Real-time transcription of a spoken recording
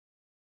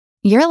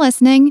You're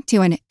listening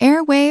to an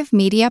Airwave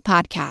Media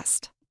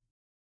Podcast.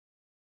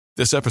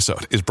 This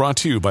episode is brought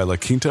to you by La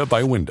Quinta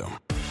by Wyndham.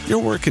 Your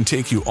work can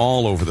take you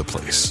all over the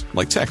place,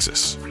 like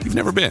Texas. You've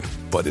never been,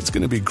 but it's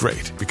going to be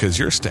great because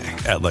you're staying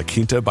at La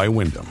Quinta by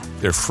Wyndham.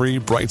 Their free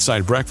Bright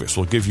Side breakfast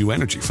will give you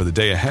energy for the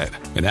day ahead.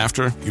 And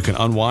after, you can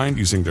unwind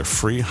using their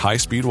free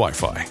high-speed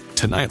Wi-Fi.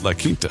 Tonight, La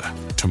Quinta.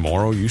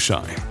 Tomorrow, you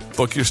shine.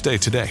 Book your stay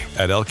today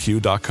at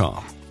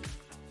lq.com.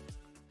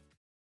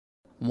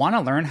 Want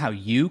to learn how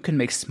you can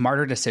make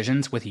smarter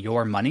decisions with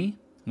your money?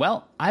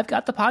 Well, I've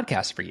got the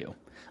podcast for you.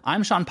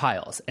 I'm Sean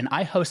Piles, and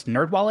I host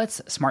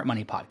NerdWallet's Smart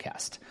Money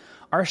Podcast.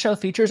 Our show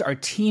features our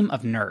team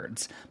of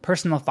nerds,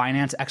 personal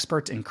finance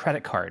experts in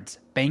credit cards,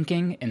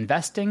 banking,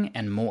 investing,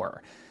 and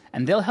more.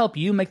 And they'll help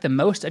you make the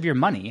most of your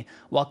money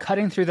while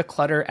cutting through the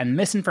clutter and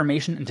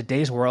misinformation in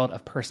today's world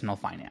of personal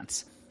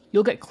finance.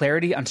 You'll get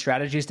clarity on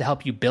strategies to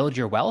help you build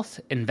your wealth,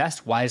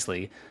 invest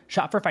wisely,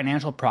 shop for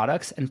financial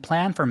products, and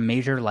plan for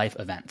major life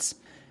events.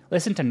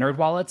 Listen to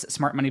NerdWallet's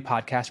Smart Money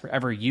Podcast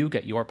wherever you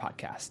get your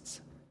podcasts.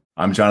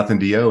 I'm Jonathan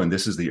Deyoe, and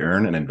this is the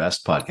Earn and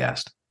Invest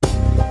Podcast.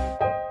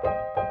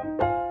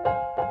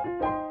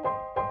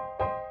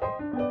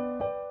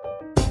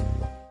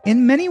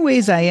 In many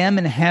ways, I am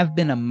and have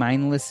been a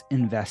mindless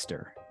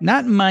investor.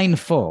 Not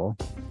mindful,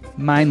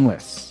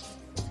 mindless.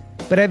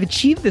 But I've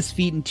achieved this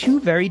feat in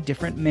two very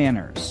different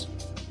manners.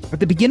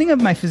 At the beginning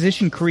of my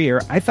physician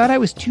career, I thought I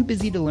was too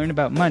busy to learn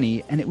about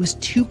money, and it was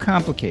too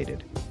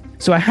complicated.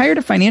 So I hired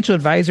a financial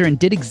advisor and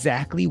did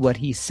exactly what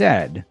he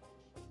said.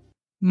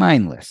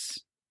 Mindless.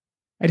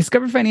 I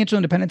discovered financial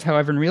independence,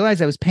 however, and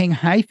realized I was paying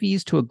high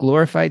fees to a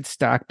glorified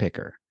stock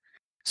picker.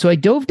 So I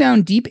dove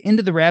down deep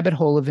into the rabbit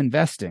hole of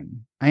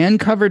investing. I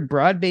uncovered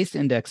broad-based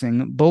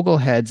indexing,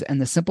 bogleheads, and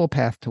the simple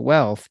path to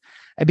wealth.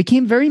 I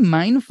became very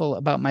mindful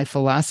about my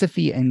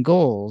philosophy and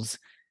goals,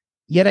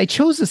 yet I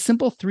chose a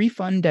simple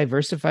three-fund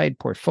diversified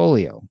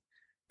portfolio.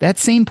 That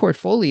same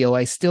portfolio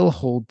I still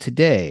hold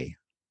today.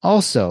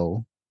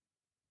 Also,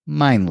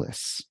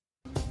 mindless.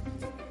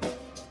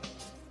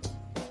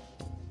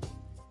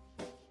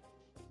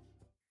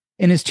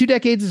 In his 2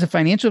 decades as a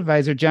financial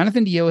advisor,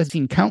 Jonathan Deyoe has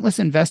seen countless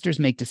investors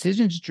make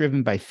decisions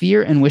driven by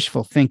fear and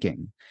wishful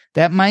thinking.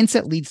 That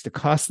mindset leads to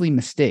costly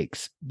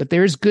mistakes. But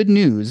there is good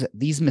news.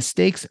 These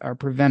mistakes are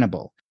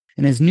preventable.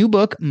 In his new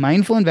book,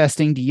 Mindful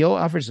Investing, Deyoe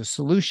offers a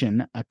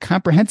solution, a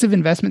comprehensive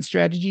investment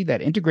strategy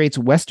that integrates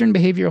Western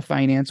behavioral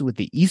finance with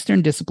the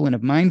Eastern discipline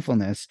of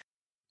mindfulness.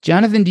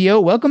 Jonathan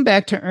Deyoe, welcome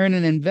back to Earn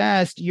and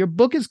Invest. Your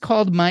book is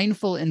called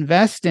Mindful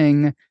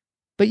Investing,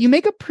 but you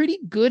make a pretty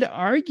good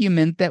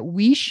argument that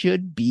we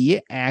should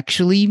be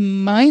actually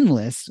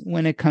mindless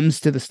when it comes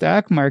to the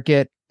stock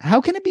market.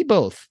 How can it be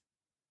both?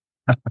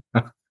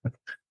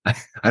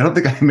 I don't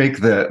think I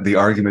make the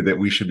argument that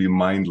we should be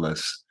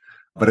mindless,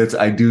 but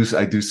I do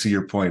see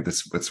your point.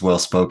 It's well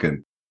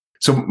spoken.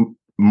 So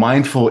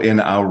mindful in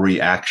our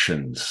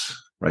reactions,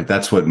 right?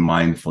 That's what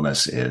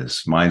mindfulness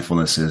is.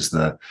 Mindfulness is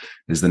the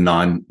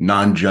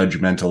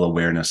non-judgmental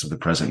awareness of the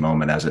present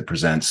moment as it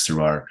presents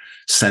through our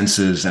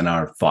senses and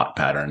our thought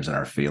patterns and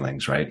our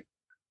feelings, right?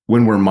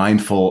 When we're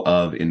mindful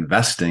of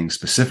investing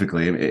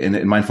specifically,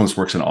 and mindfulness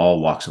works in all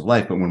walks of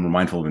life, but when we're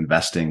mindful of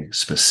investing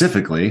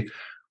specifically,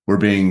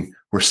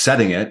 we're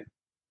setting it,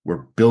 we're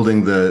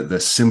building the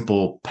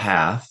simple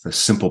path, the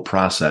simple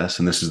process,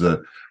 and this is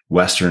the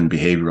Western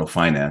behavioral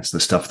finance, the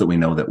stuff that we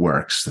know that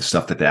works, the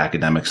stuff that the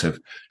academics have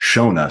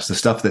shown us, the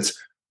stuff that's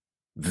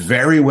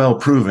very well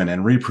proven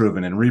and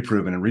reproven and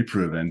reproven and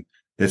reproven.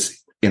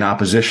 It's in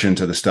opposition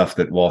to the stuff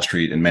that Wall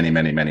Street and many,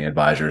 many, many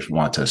advisors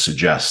want to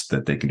suggest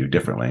that they can do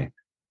differently.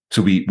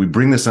 So we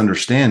bring this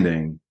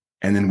understanding,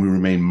 and then we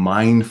remain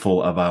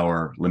mindful of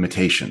our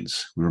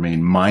limitations. We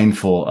remain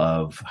mindful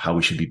of how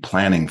we should be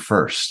planning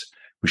first.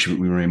 We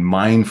remain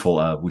mindful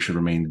of, we should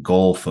remain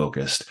goal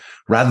focused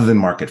rather than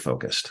market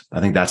focused. I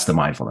think that's the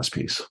mindfulness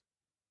piece.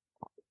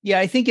 Yeah,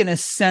 I think in a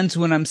sense,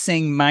 when I'm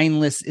saying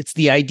mindless, it's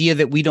the idea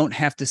that we don't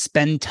have to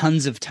spend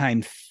tons of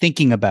time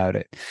thinking about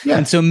it. Yeah.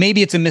 And so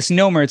maybe it's a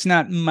misnomer. It's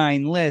not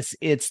mindless.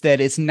 It's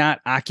that it's not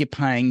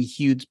occupying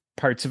huge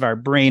parts of our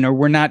brain, or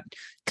we're not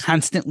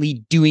constantly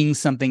doing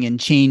something and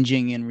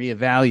changing and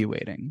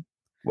reevaluating.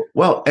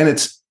 Well, and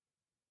it's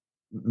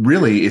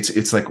really,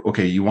 it's like,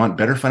 okay, you want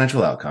better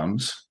financial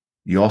outcomes.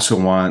 You also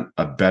want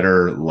a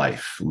better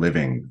life,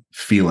 living,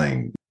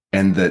 feeling.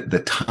 And the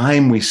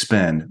time we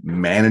spend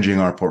managing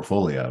our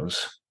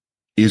portfolios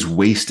is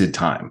wasted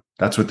time.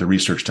 That's what the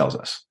research tells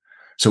us.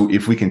 So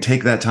if we can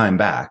take that time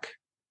back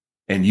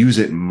and use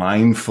it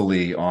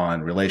mindfully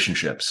on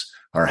relationships,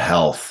 our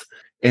health,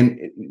 and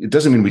it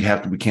doesn't mean we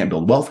can't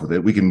build wealth with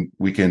it. We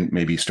can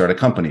maybe start a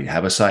company,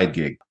 have a side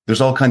gig.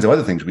 There's all kinds of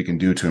other things we can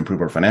do to improve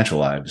our financial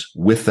lives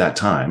with that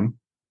time.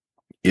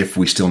 If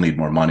we still need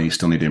more money,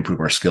 still need to improve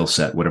our skill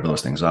set, whatever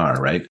those things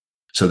are, right?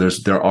 So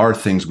there are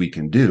things we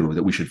can do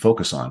that we should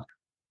focus on.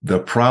 The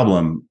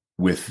problem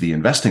with the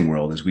investing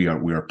world is we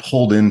are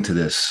pulled into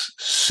this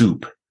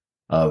soup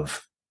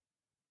of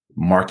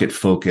market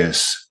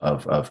focus,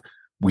 of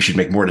we should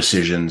make more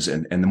decisions,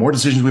 and the more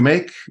decisions we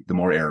make, the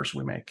more errors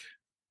we make.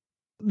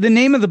 The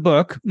name of the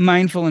book,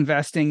 Mindful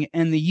Investing,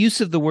 and the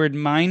use of the word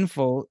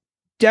mindful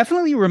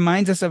definitely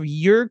reminds us of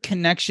your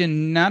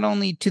connection not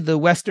only to the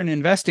Western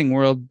investing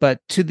world, but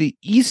to the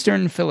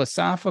Eastern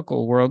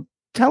philosophical world.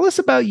 Tell us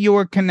about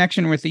your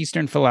connection with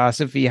Eastern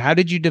philosophy. How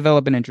did you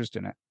develop an interest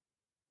in it?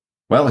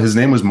 Well, his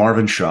name was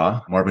Marvin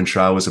Shaw. Marvin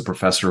Shaw was a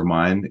professor of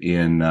mine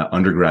in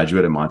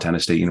undergraduate at Montana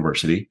State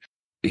University.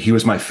 He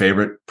was my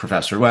favorite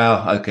professor.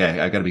 Well,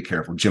 okay, I got to be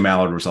careful. Jim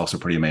Allard was also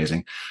pretty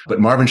amazing, but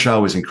Marvin Shaw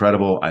was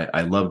incredible.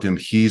 I loved him.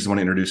 He's the one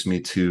who introduced me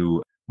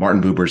to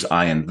Martin Buber's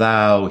I and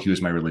Thou. He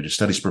was my religious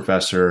studies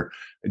professor.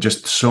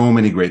 Just so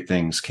many great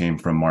things came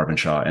from Marvin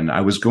Shaw. And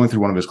I was going through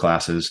one of his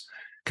classes,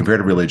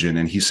 Comparative Religion,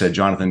 and he said,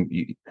 Jonathan,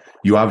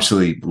 you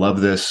obviously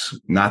love this.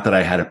 Not that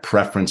I had a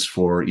preference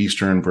for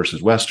Eastern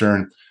versus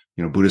Western,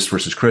 Buddhist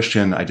versus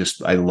Christian.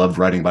 I loved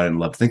writing about it and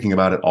loved thinking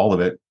about it, all of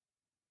it.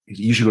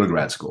 You should go to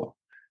grad school.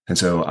 And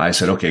so I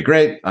said, okay,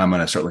 great. I'm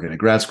going to start looking at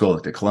grad school.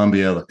 Looked at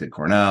Columbia, looked at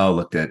Cornell,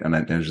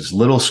 and there's this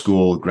little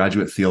school,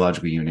 Graduate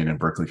Theological Union in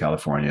Berkeley,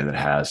 California, that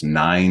has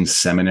 9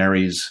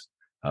 seminaries,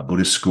 a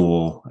Buddhist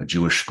school, a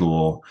Jewish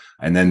school.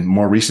 And then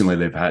more recently,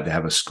 they've had to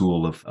have a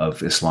school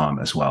of Islam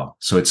as well.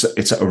 So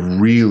it's a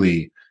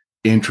really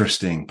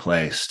interesting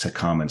place to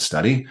come and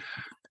study.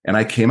 And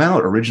I came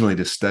out originally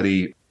to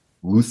study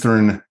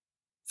Lutheran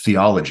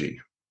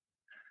theology.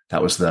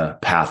 That was the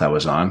path I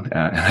was on.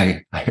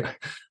 And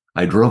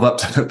I drove up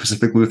to the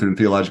Pacific Lutheran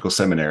Theological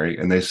Seminary,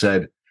 and they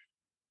said,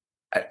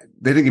 they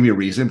didn't give me a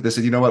reason, but they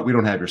said, you know what, we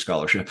don't have your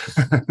scholarship.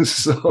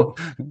 so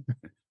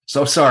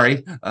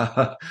sorry.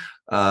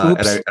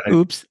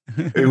 Oops.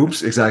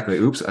 Oops. Exactly.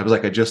 Oops. I was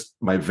like,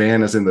 my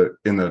van is in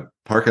the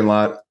parking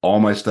lot. All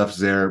my stuff's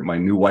there. My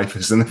new wife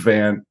is in the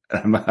van.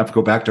 And I'm going to have to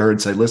go back to her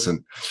and say,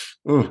 listen,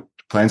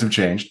 plans have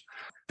changed.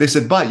 They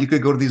said, but you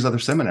could go to these other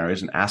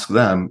seminaries and ask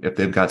them if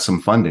they've got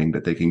some funding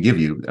that they can give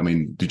you. I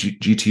mean,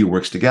 GTU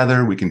works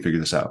together. We can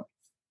figure this out.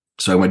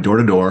 So I went door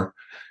to door.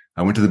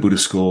 I went to the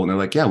Buddhist school, and they're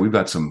like, yeah, we've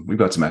got some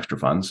extra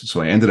funds. So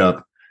I ended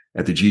up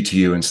at the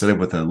GTU instead of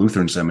with a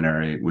Lutheran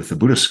seminary with the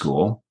Buddhist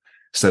school,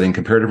 studying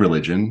comparative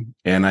religion.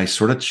 And I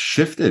sort of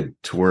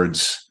shifted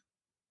towards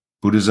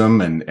Buddhism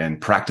and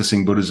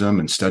practicing Buddhism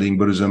and studying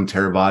Buddhism,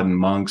 Theravadan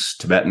monks,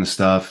 Tibetan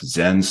stuff,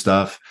 Zen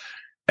stuff,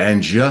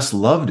 and just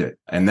loved it.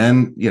 And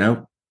then,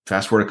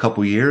 fast forward a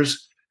couple of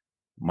years,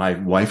 my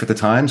wife at the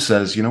time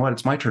says, you know what,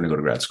 it's my turn to go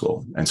to grad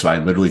school. And so I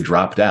literally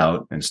dropped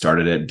out and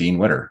started at Dean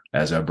Witter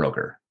as a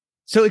broker.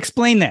 So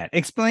explain that.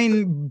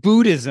 Explain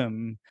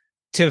Buddhism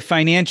to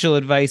financial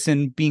advice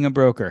and being a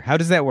broker. How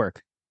does that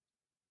work?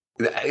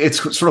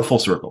 It's sort of full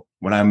circle.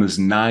 When I was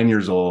 9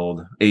 years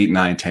old, 8,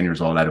 9, 10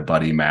 years old, I had a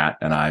buddy, Matt,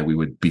 and we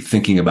would be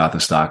thinking about the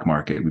stock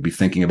market. We'd be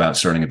thinking about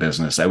starting a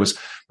business. I was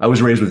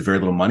raised with very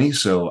little money.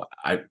 So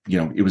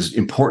it was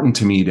important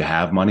to me to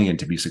have money and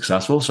to be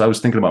successful. So I was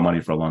thinking about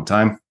money for a long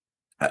time.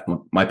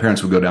 My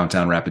parents would go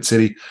downtown Rapid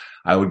City.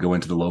 I would go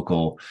into the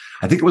local,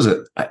 I think it was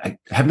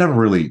I've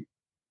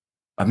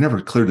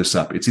never cleared this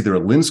up. It's either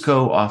a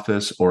Linsco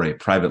office or a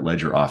private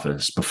ledger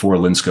office before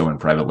Linsco and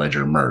private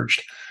ledger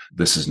merged.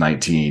 This is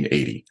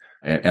 1980.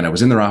 And I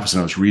was in their office and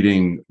I was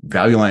reading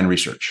Value Line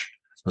Research.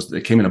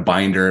 It came in a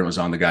binder and it was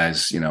on the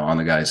guys in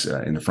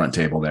the front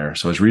table there.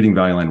 So I was reading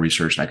Value Line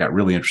Research and I got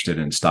really interested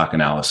in stock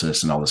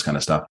analysis and all this kind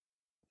of stuff.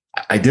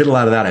 I did a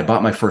lot of that. I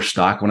bought my first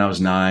stock when I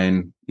was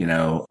 9.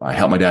 I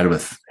helped my dad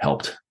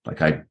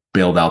like I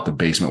bailed out the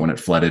basement when it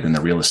flooded in the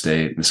real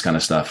estate, this kind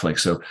of stuff. Like,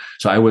 so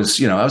I was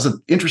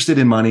interested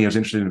in money. I was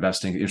interested in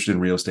investing, interested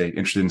in real estate,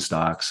 interested in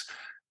stocks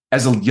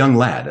as a young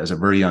lad, as a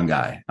very young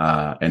guy.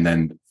 And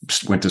then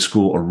went to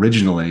school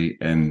originally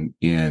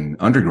in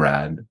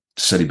undergrad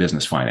to study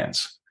business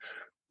finance.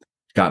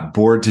 Got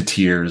bored to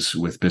tears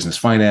with business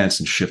finance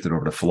and shifted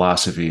over to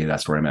philosophy.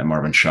 That's where I met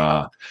Marvin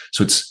Shaw.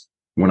 So it's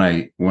when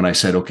I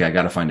said, okay, I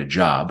got to find a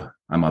job.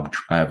 I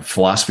have a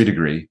philosophy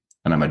degree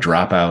and I'm a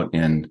dropout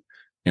in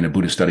a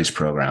Buddhist studies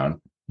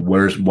program.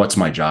 What's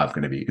my job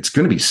going to be? It's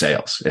going to be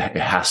sales. It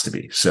has to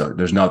be. So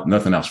there's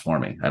nothing else for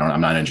me.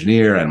 I'm not an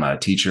engineer. I'm not a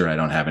teacher. I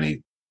don't have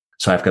any.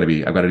 So I've got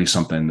to do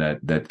something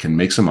that can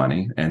make some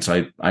money. And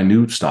so I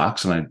knew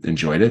stocks and I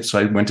enjoyed it. So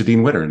I went to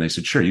Dean Witter and they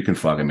said, sure, you can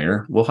fog a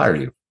mirror. We'll hire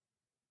you.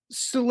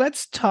 So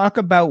let's talk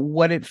about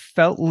what it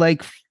felt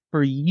like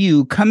for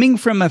you coming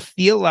from a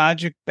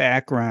theologic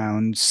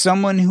background,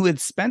 someone who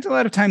had spent a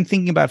lot of time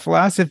thinking about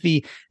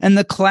philosophy and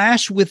the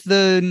clash with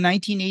the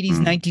 1980s,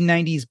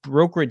 1990s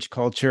brokerage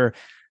culture.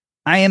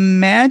 I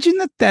imagine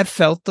that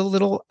felt a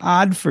little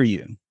odd for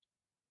you.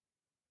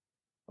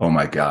 Oh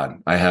my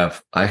God. I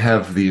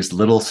have these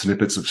little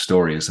snippets of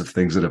stories of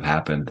things that have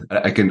happened.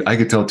 I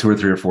could tell 2 or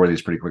 3 or 4 of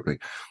these pretty quickly.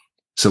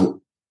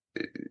 So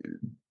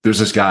there's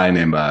this guy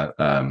named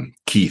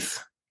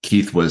Keith.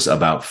 Keith was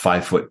about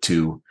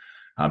 5'2",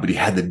 but he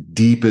had the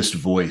deepest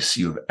voice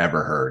you've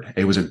ever heard.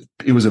 It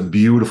was a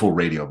beautiful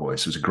radio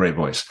voice. It was a great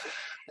voice.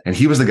 And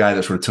he was the guy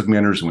that sort of took me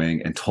under his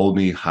wing and told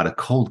me how to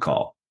cold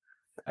call.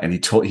 And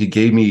he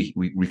gave me,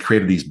 we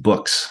created these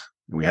books.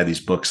 We had these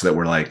books that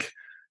were like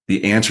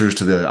the answers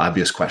to the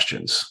obvious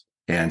questions.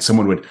 And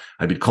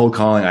I'd be cold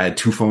calling. I had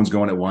 2 phones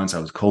going at once. I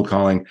was cold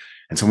calling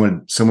And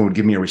someone would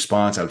give me a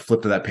response. I would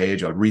flip to that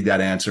page. I would read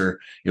that answer.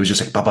 It was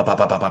just like, bop, bop, bop,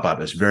 bop, bop, bop, bop.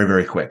 It was very,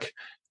 very quick.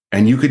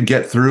 And you could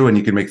get through and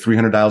you could make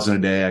 300,000 a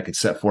day. I could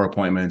set 4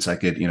 appointments. I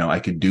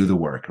could do the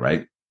work,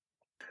 right?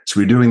 So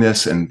we're doing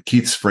this. And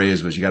Keith's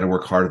phrase was, you got to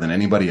work harder than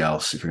anybody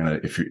else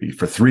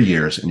for 3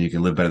 years, and you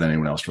can live better than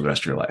anyone else for the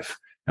rest of your life.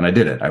 And I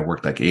did it. I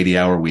worked like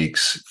 80-hour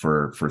weeks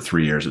for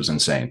 3 years. It was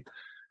insane.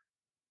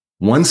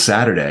 One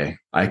Saturday,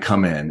 I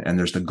come in and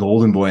there's the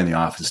golden boy in the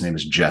office. His name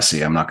is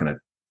Jesse. I'm not going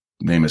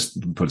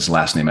to put his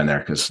last name in there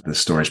because this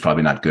story is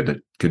probably not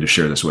good to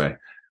share this way.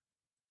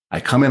 I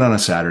come in on a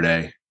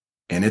Saturday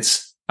and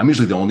I'm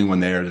usually the only one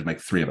there. There's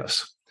like 3 of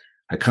us.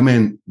 I come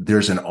in,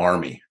 there's an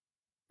army,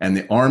 and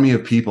the army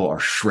of people are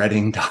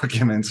shredding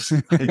documents.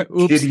 I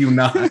kid you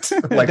not.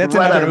 Like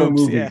right out of a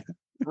movie. Yeah.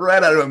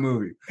 Right out of a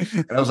movie.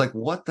 And I was like,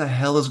 what the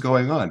hell is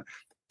going on?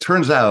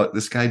 Turns out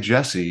this guy,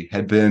 Jesse,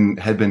 had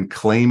been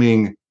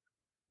claiming,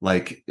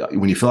 like,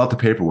 when you fill out the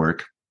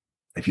paperwork,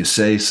 if you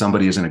say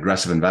somebody is an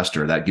aggressive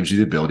investor, that gives you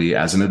the ability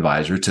as an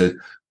advisor to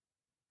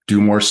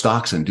do more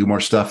stocks and do more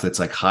stuff that's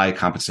like high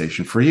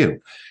compensation for you.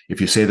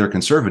 If you say they're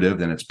conservative,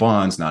 then it's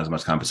bonds, not as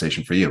much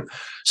compensation for you.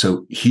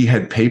 So he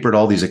had papered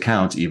all these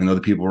accounts, even though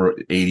the people were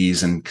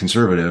 80s and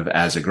conservative,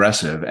 as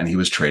aggressive, and he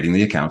was trading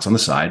the accounts on the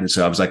side. And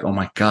so I was like, oh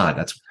my God,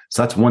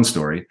 that's one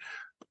story.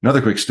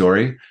 Another quick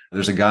story.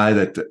 There's a guy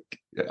that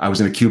I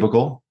was in a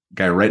cubicle.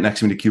 Guy right next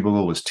to me in the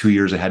cubicle was 2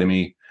 years ahead of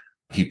me.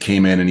 He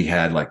came in and he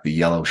had like the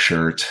yellow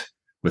shirt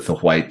with the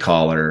white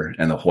collar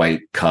and the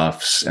white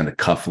cuffs and the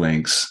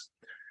cufflinks.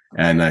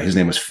 And his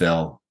name was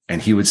Phil.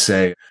 And he would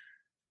say,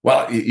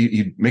 well,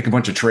 you'd make a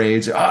bunch of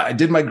trades. I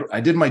did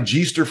my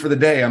G-ster for the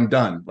day. I'm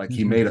done. Like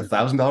he made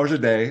 $1,000 a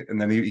day,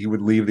 and then he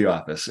would leave the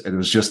office. And it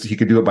was just, he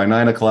could do it by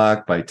 9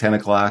 o'clock, by 10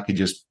 o'clock. He'd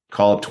just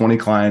call up 20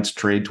 clients,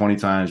 trade 20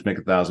 times, make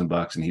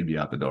 $1,000, and he'd be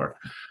out the door.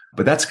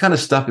 But that's kind of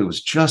stuff. It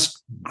was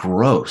just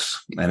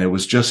gross. And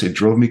it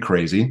drove me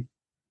crazy.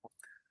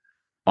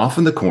 Off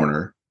in the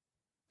corner,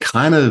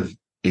 kind of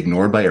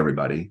ignored by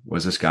everybody,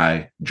 was this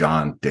guy,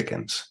 John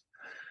Dickens.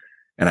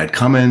 And I'd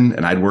come in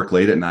and I'd work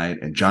late at night,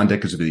 and John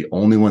Dickens would be the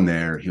only one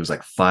there. He was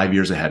like 5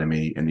 years ahead of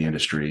me in the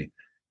industry.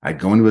 I'd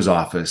go into his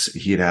office.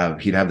 He'd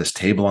have this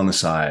table on the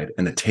side,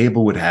 and the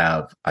table would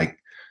have like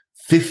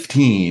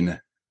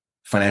 15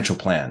 financial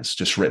plans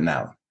just written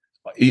out.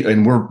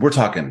 And we're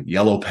talking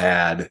yellow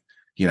pad,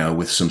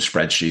 with some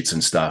spreadsheets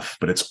and stuff,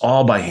 but it's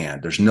all by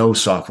hand. There's no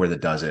software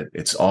that does it.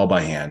 It's all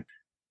by hand.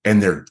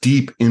 And they're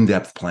deep,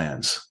 in-depth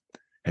plans.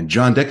 And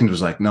John Dickens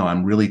was like, no,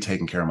 I'm really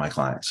taking care of my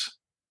clients.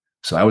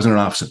 So I was in an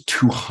office of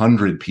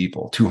 200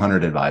 people,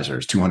 200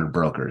 advisors, 200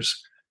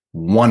 brokers.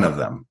 One of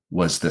them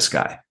was this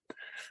guy.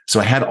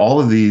 So I had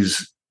all of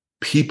these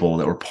people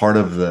that were part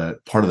of the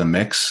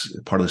mix,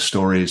 part of the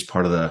stories,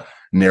 part of the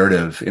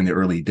narrative in the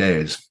early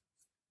days.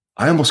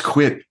 I almost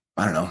quit,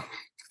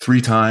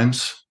 3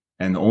 times.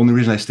 And the only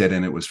reason I stayed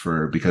in it was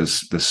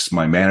because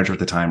my manager at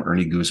the time,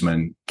 Ernie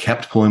Guzman,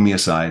 kept pulling me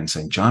aside and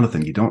saying,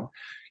 Jonathan, you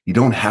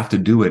don't have to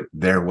do it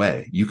their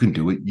way. You can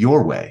do it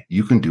your way.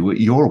 You can do it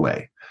your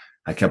way.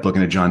 I kept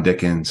looking at John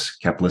Dickens,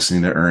 kept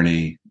listening to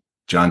Ernie,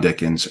 John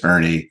Dickens,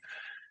 Ernie.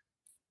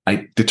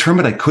 I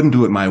determined I couldn't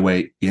do it my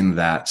way in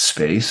that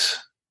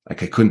space.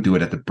 Like I couldn't do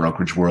it at the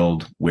brokerage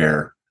world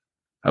where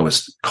I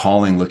was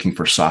calling, looking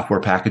for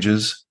software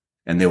packages.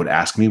 And they would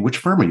ask me, which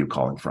firm are you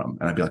calling from?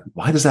 And I'd be like,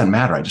 why does that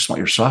matter? I just want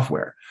your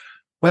software.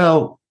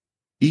 Well,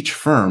 each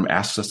firm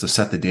asks us to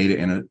set the data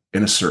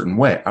in a certain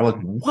way. I'm like,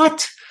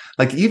 what?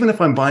 Like, even if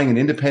I'm buying an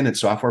independent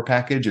software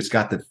package, it's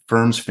got the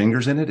firm's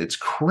fingers in it. It's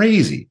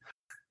crazy.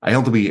 I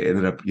ultimately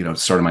ended up,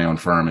 starting my own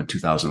firm in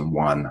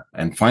 2001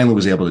 and finally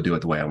was able to do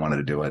it the way I wanted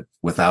to do it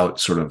without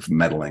sort of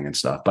meddling and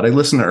stuff. But I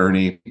listened to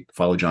Ernie,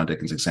 follow John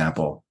Dickens'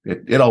 example.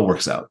 It all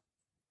works out.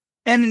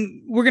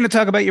 And we're going to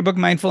talk about your book,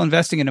 Mindful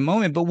Investing, in a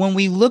moment. But when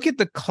we look at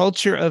the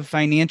culture of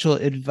financial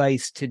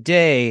advice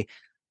today,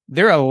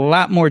 there are a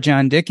lot more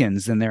John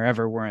Dickens than there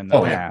ever were in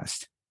the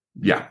past.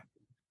 Yeah.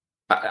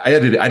 I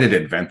did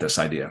invent this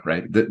idea,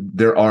 right?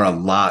 There are a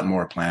lot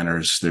more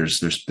planners. There's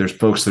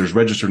folks, there's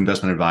registered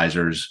investment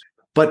advisors,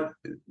 but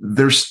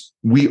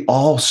we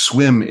all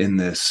swim in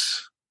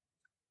this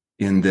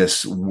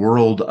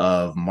world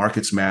of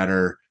markets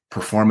matter.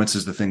 Performance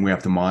is the thing we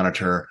have to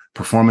monitor.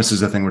 Performance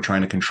is the thing we're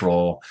trying to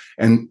control.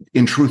 And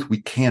in truth,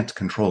 we can't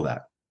control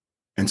that.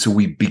 And so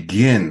we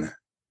begin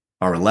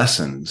our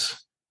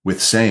lessons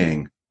with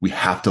saying we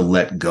have to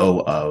let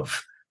go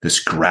of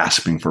this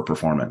grasping for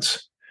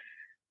performance.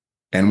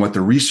 And what the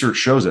research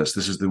shows us,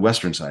 this is the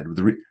Western side,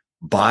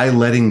 by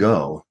letting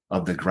go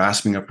of the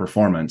grasping of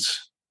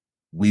performance,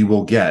 we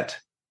will get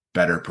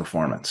better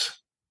performance.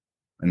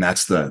 And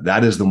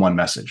that is the one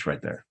message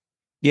right there.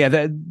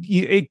 Yeah,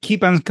 it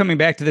keep on coming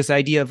back to this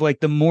idea of like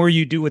the more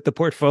you do with the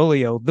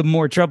portfolio, the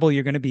more trouble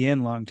you're going to be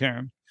in long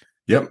term.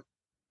 Yep.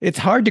 It's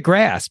hard to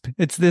grasp.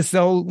 It's this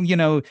whole,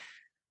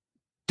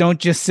 don't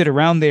just sit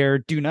around there,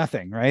 do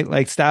nothing, right?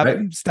 Like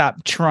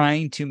stop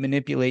trying to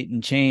manipulate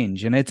and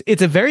change. And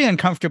it's a very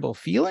uncomfortable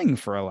feeling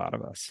for a lot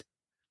of us.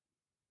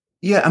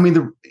 Yeah, I mean,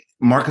 the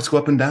markets go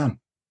up and down.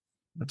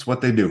 That's what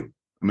they do.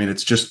 I mean,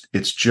 it's just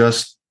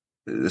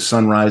The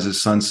sun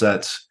rises, sun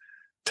sets,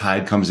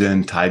 tide comes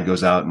in, tide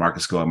goes out,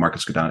 markets go up,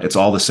 markets go down. It's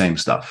all the same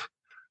stuff.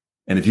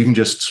 And if you can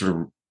just sort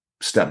of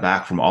step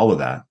back from all of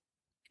that,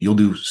 you'll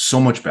do so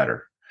much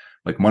better.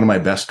 Like one of my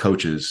best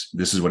coaches,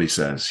 this is what he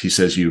says. He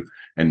says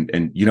and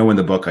in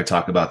the book, I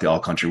talk about the All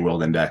Country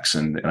World Index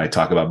and I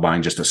talk about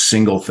buying just a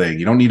single thing.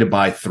 You don't need to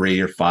buy 3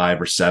 or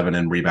 5 or 7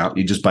 and rebound.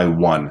 You just buy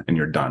one and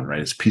you're done, right?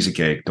 It's a piece of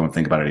cake. Don't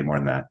think about it any more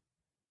than that.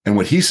 And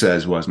what he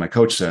says was, my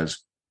coach says,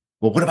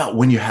 well, what about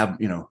when you have,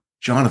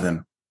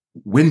 Jonathan,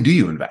 when do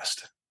you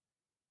invest?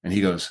 And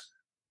he goes,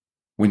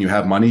 when you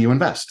have money, you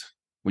invest.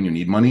 When you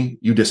need money,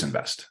 you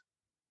disinvest.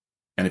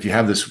 And if you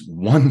have this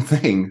one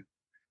thing,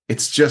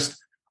 it's just,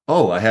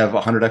 oh, I have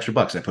 $100 extra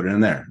bucks. I put it in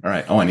there. All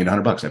right. Oh, I need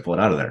 $100. I pull it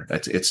out of there.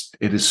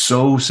 It is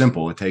so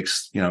simple. It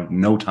takes,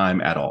 no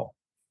time at all.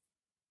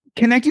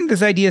 Connecting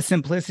this idea of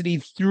simplicity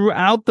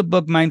throughout the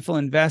book, Mindful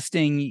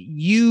Investing,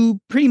 you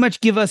pretty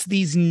much give us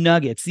these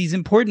nuggets, these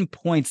important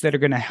points that are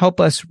going to help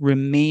us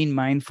remain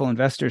mindful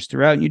investors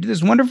throughout. And you do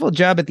this wonderful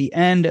job at the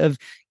end of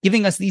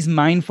giving us these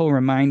mindful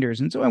reminders.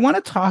 And so I want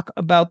to talk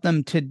about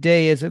them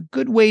today as a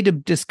good way to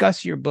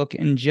discuss your book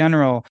in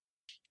general.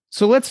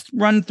 So let's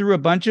run through a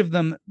bunch of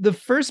them. The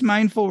first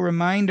mindful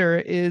reminder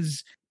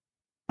is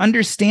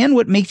understand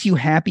what makes you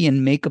happy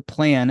and make a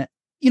plan.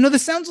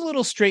 This sounds a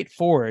little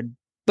straightforward,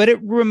 but it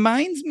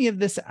reminds me of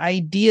this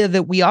idea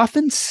that we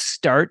often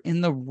start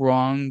in the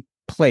wrong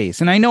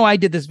place. And I know I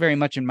did this very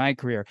much in my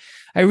career.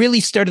 I really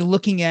started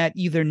looking at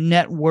either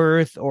net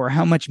worth or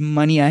how much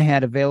money I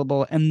had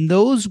available. And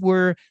those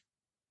were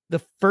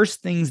the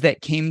first things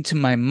that came to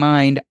my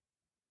mind.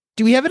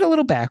 Do we have it a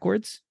little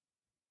backwards?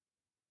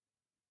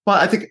 Well,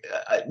 I think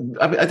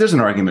there's an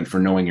argument for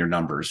knowing your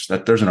numbers.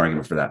 There's an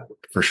argument for that,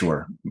 for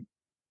sure.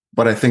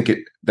 But I think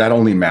that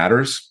only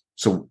matters.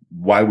 So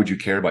why would you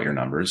care about your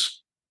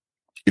numbers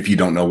if you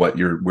don't know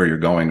where you're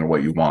going or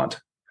what you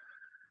want?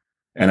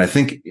 And I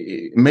think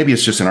maybe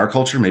it's just in our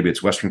culture, maybe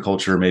it's Western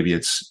culture,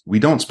 maybe we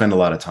don't spend a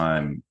lot of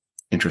time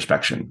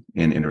introspection.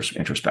 We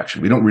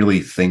don't really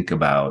think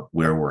about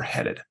where we're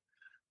headed.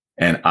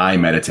 And I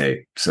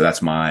meditate. So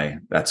that's when I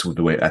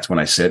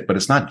sit, but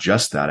it's not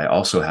just that. I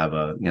also have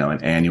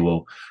an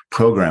annual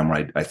program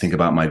where I think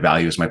about my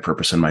values, my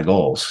purpose, and my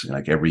goals.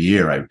 Like every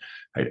year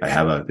I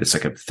have it's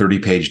like a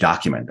 30-page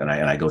document and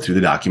I go through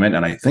the document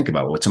and I think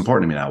about what's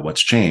important to me now,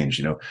 what's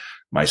changed.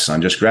 My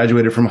son just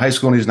graduated from high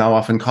school and he's now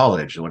off in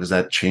college. What does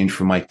that change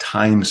for my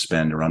time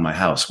spent around my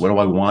house? What do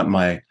I want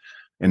my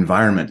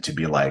environment to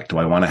be like? Do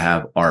I want to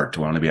have art?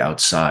 Do I want to be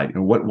outside?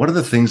 What are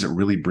the things that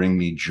really bring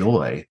me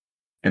joy?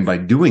 And by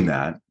doing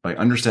that, by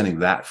understanding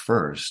that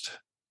first,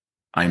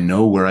 I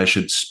know where I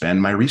should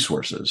spend my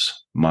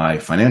resources, my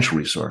financial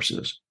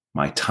resources,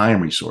 my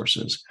time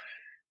resources.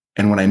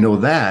 And when I know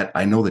that,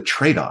 I know the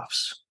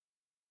trade-offs.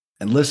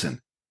 And listen,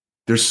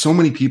 there's so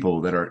many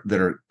people that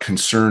are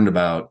concerned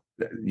about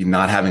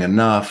not having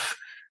enough.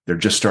 They're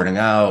just starting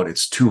out.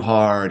 It's too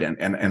hard.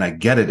 And I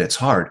get it. It's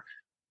hard.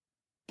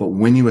 But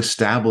when you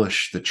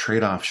establish the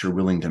trade-offs you're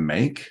willing to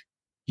make,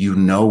 you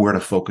know where to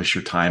focus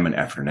your time and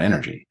effort and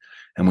energy.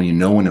 And when you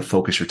know when to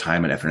focus your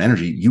time and effort and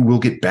energy, you will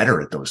get better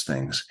at those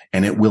things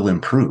and it will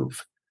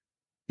improve.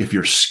 If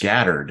you're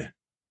scattered,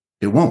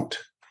 it won't,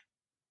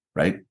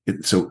 right?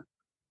 So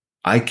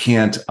I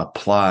can't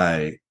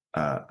apply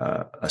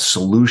a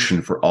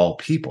solution for all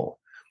people,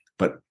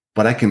 but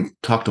I can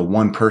talk to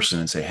one person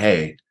and say,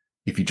 hey,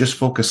 if you just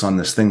focus on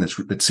this thing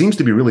that seems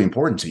to be really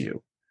important to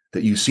you,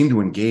 that you seem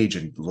to engage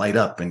and light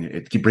up and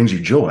it brings you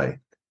joy,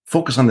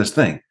 focus on this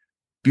thing,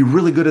 be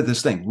really good at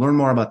this thing, learn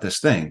more about this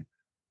thing.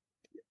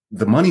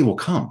 The money will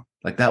come.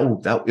 Like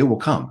it will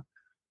come.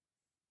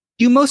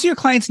 Do most of your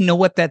clients know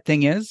what that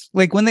thing is?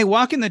 Like when they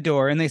walk in the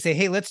door and they say,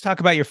 hey, let's talk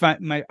about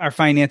our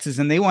finances,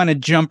 and they want to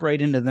jump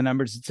right into the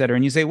numbers, et cetera.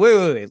 And you say,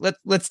 wait,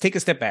 let's take a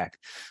step back.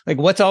 Like,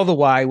 what's all the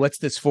why? What's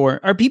this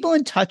for? Are people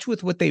in touch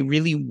with what they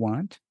really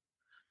want?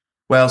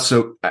 Well,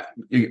 so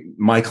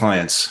my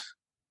clients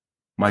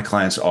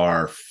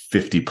are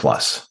 50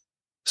 plus.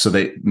 So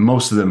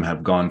most of them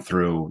have gone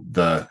through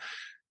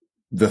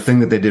the thing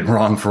that they did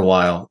wrong for a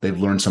while. They've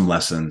learned some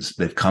lessons.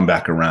 They've come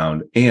back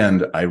around.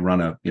 And I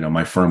run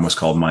my firm was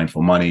called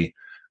Mindful Money.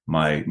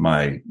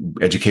 My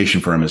education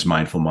firm is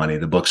Mindful Money.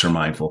 The books are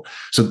mindful.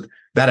 So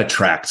that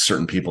attracts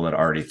certain people that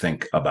already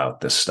think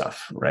about this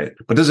stuff, right?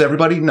 But does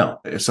everybody?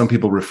 No. Some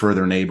people refer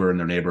their neighbor and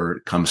their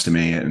neighbor comes to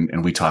me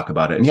and we talk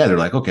about it. And yeah, they're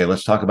like, okay,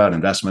 let's talk about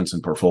investments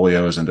and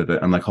portfolios. And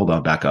I'm like, hold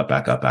on, back up.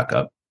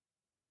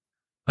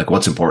 Like,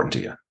 what's important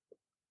to you?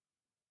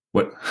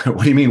 What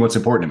do you mean? What's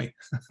important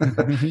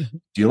to me?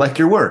 Do you like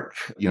your work?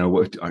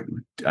 I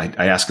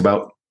ask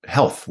about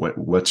health.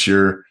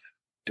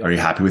 Are you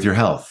happy with your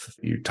health?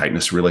 Your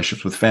tightness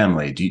relationships with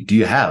family? Do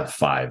you have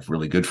 5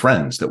 really good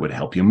friends that would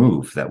help you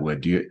move?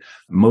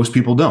 Most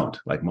people don't.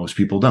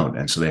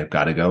 And so they've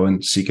got to go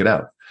and seek it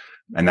out.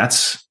 And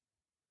that's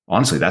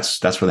honestly,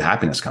 that's where the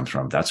happiness comes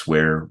from. That's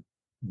where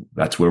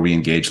we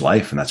engage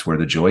life. And that's where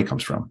the joy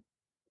comes from.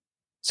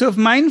 So if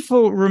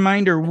mindful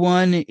reminder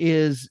 1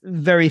 is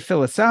very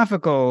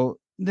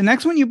philosophical, the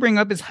next one you bring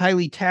up is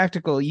highly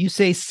tactical. You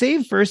say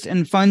save first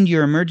and fund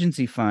your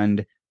emergency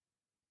fund.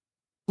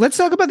 Let's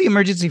talk about the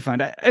emergency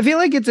fund. I feel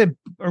like it's a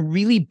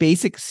really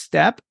basic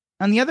step.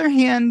 On the other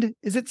hand,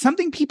 is it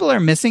something people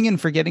are missing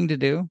and forgetting to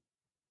do?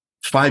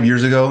 5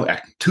 years ago,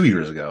 2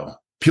 years ago,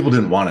 people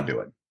didn't want to do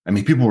it. I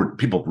mean,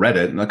 people read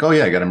it and like, oh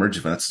yeah, I got an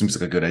emergency fund. That seems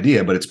like a good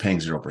idea, but it's paying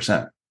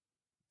 0%.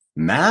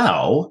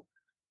 Now,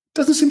 it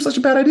doesn't seem such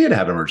a bad idea to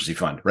have an emergency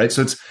fund, right?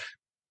 So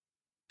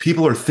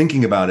people are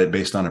thinking about it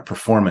based on a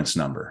performance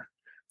number.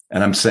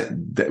 And I'm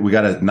saying that we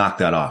got to knock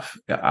that off.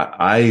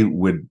 I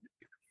would,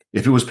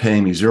 if it was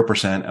paying me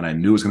 0% and I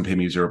knew it was going to pay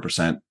me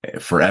 0%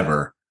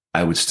 forever,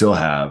 I would still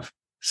have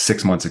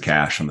 6 months of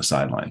cash on the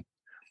sideline,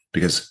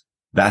 because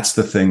that's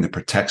the thing that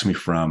protects me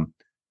from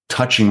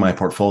touching my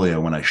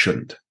portfolio when I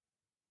shouldn't,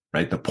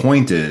 right? The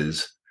point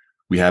is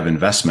we have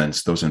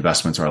investments. Those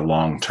investments are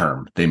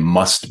long-term. They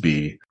must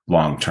be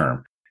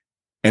long-term.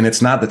 And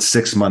it's not that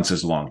 6 months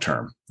is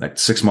long-term. Like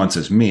 6 months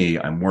is me.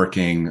 I'm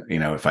working,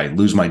 if I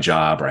lose my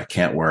job or I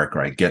can't work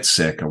or I get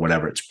sick or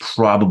whatever, it's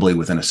probably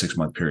within a 6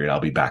 month period, I'll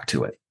be back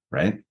to it,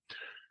 right?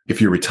 If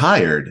you're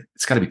retired,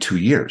 it's got to be 2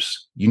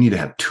 years. You need to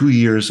have 2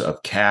 years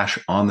of cash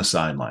on the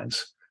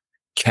sidelines.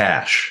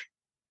 Cash,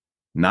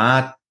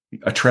 not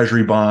a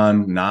treasury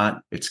bond,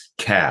 it's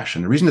cash.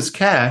 And the reason it's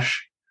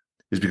cash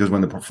is because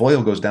when the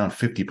portfolio goes down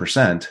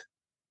 50%,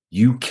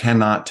 you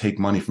cannot take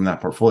money from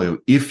that portfolio.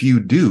 If you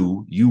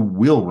do, you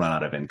will run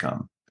out of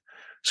income.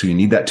 So you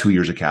need that 2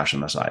 years of cash on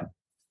the side.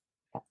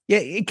 Yeah,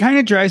 it kind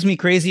of drives me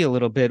crazy a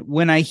little bit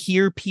when I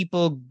hear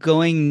people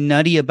going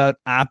nutty about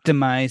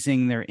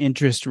optimizing their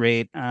interest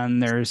rate on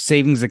their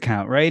savings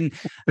account, right? And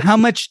how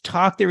much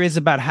talk there is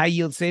about high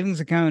yield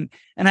savings account.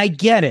 And I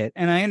get it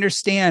and I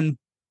understand.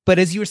 But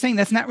as you were saying,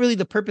 that's not really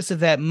the purpose of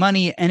that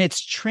money, and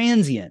it's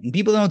transient. And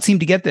people don't seem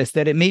to get this,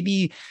 that it may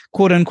be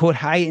quote unquote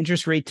high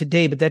interest rate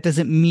today, but that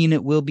doesn't mean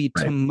it will be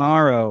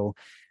tomorrow.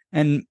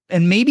 And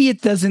maybe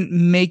it doesn't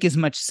make as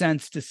much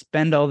sense to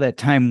spend all that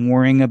time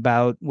worrying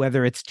about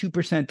whether it's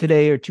 2%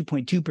 today or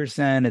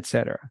 2.2%, et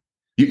cetera.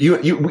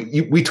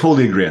 We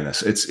totally agree on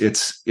this.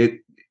 It's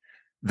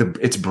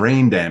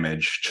brain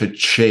damage to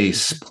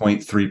chase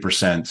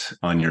 0.3%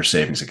 on your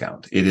savings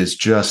account.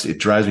 It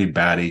drives me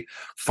batty.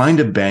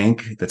 Find a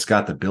bank that's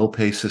got the bill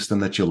pay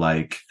system that you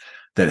like,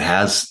 that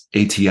has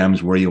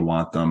ATMs where you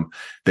want them,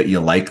 that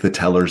you like the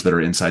tellers that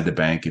are inside the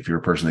bank. If you're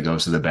a person that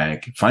goes to the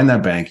bank, find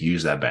that bank,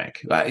 use that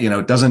bank.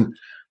 It doesn't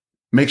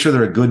make sure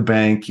they're a good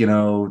bank.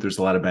 There's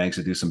a lot of banks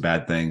that do some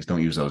bad things.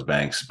 Don't use those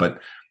banks, but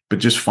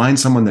just find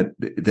someone that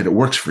it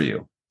works for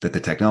you, that the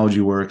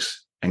technology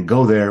works, and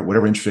go there.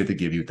 Whatever interest rate they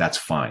give you, that's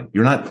fine.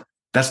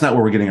 That's not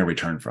where we're getting a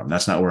return from.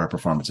 That's not where our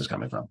performance is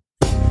coming from.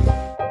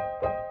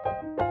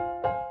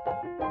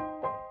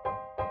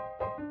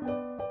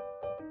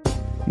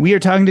 We are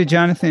talking to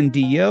Jonathan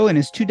Deyoe. In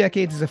his 2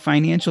 decades as a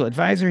financial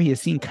advisor, he has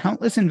seen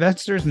countless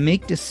investors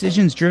make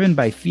decisions driven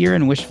by fear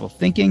and wishful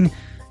thinking.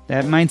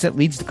 That mindset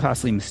leads to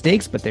costly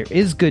mistakes, but there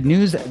is good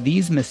news.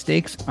 These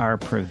mistakes are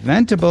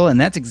preventable,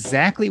 and that's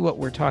exactly what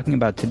we're talking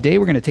about today.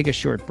 We're going to take a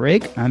short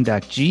break. I'm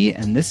Doc G,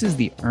 and this is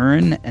the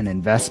Earn and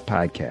Invest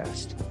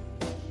podcast.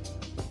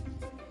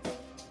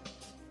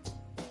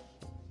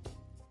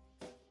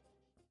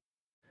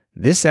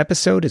 This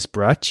episode is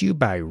brought to you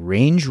by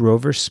Range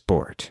Rover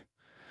Sport.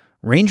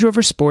 Range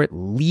Rover Sport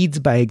leads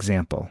by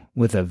example.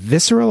 With a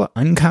visceral,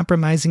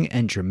 uncompromising,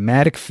 and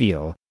dramatic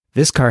feel,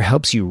 this car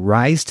helps you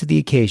rise to the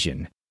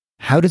occasion.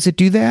 How does it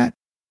do that?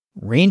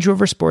 Range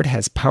Rover Sport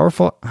has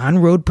powerful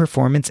on-road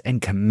performance and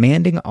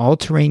commanding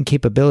all-terrain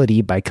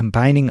capability by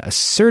combining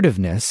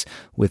assertiveness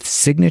with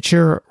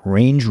signature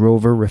Range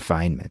Rover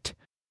refinement.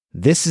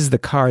 This is the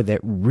car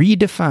that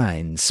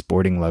redefines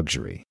sporting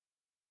luxury.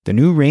 The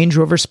new Range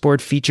Rover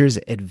Sport features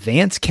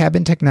advanced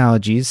cabin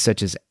technologies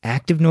such as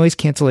active noise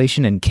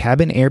cancellation and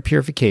cabin air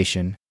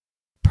purification,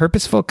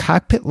 purposeful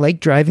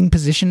cockpit-like driving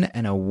position,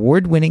 and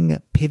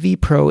award-winning Pivi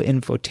Pro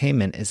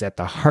infotainment is at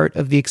the heart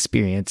of the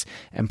experience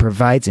and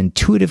provides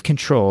intuitive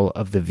control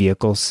of the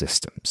vehicle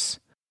systems.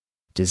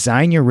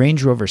 Design your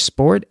Range Rover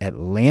Sport at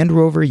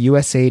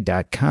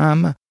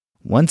LandRoverUSA.com.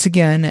 Once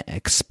again,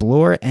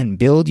 explore and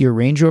build your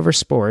Range Rover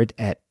Sport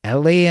at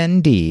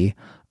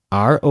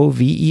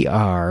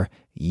LandRoverUSA.com.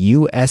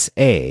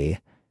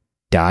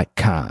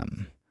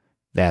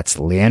 That's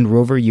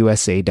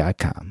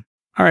LandRoverUSA.com.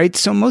 All right,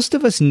 so most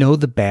of us know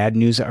the bad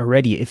news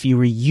already. If you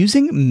were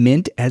using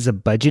Mint as a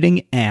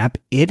budgeting app,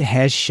 it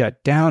has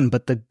shut down.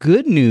 But the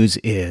good news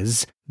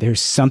is there's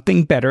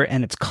something better,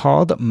 and it's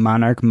called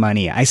Monarch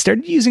Money. I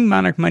started using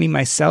Monarch Money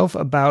myself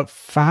about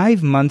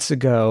 5 months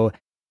ago,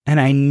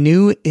 and I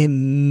knew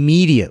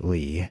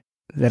immediately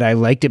that I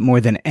liked it more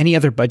than any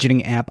other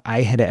budgeting app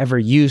I had ever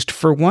used.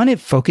 For one, it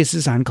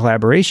focuses on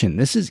collaboration.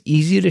 This is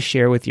easy to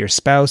share with your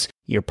spouse,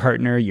 your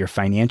partner, your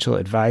financial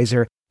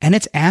advisor, and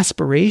it's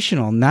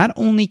aspirational. Not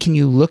only can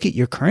you look at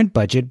your current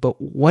budget, but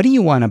what do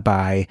you want to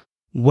buy?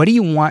 What do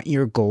you want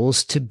your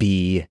goals to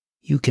be?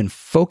 You can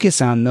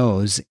focus on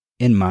those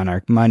in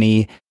Monarch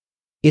Money.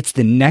 It's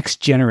the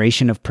next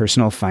generation of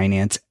personal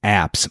finance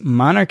apps.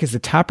 Monarch is the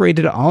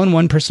top-rated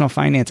all-in-one personal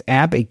finance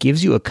app. It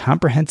gives you a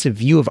comprehensive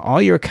view of all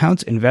your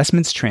accounts,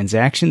 investments,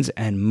 transactions,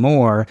 and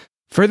more.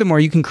 Furthermore,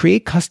 you can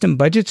create custom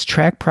budgets,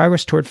 track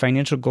progress toward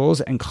financial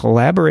goals, and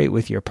collaborate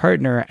with your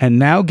partner. And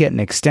now get an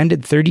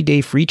extended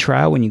 30-day free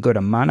trial when you go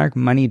to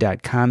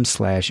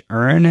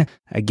monarchmoney.com/earn.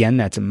 Again,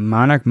 that's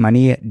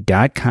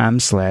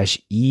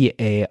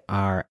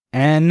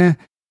monarchmoney.com/EARN.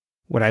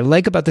 What I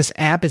like about this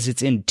app is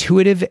it's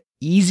intuitive,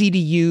 easy to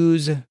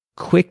use,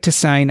 quick to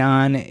sign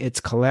on. It's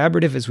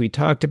collaborative, as we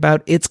talked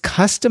about. It's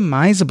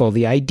customizable.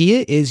 The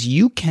idea is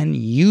you can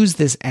use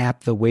this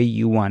app the way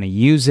you want to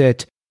use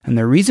it. And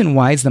the reason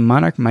why is the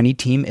Monarch Money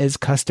team is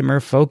customer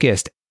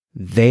focused.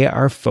 They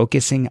are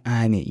focusing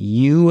on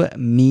you,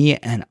 me,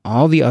 and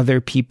all the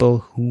other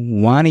people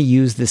who want to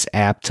use this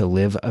app to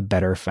live a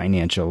better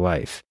financial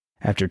life.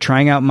 After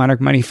trying out Monarch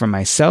Money for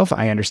myself,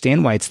 I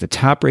understand why it's the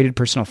top-rated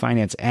personal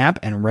finance app.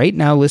 And right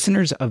now,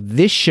 listeners of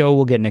this show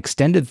will get an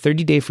extended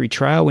 30-day free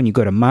trial when you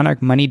go to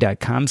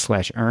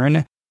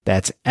monarchmoney.com/earn.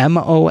 That's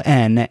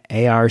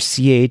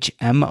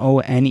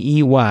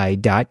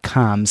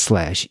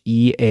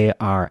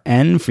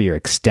monarchmoney.com/EARN for your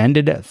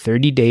extended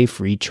 30-day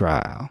free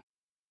trial.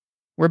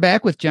 We're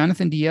back with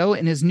Jonathan Deyoe.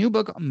 In his new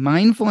book,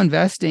 Mindful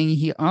Investing,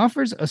 he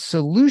offers a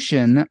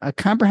solution, a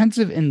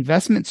comprehensive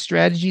investment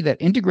strategy that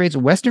integrates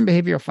Western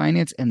behavioral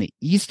finance and the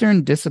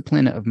Eastern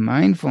discipline of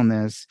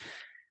mindfulness.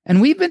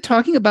 And we've been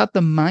talking about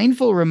the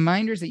mindful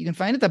reminders that you can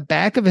find at the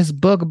back of his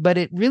book, but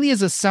it really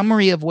is a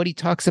summary of what he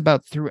talks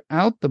about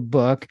throughout the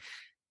book.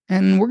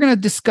 And we're going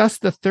to discuss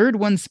the third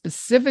one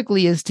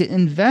specifically, is to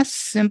invest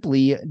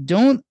simply.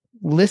 Don't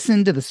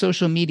listen to the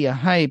social media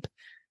hype.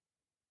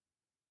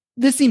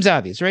 This seems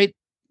obvious, right?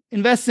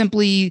 Invest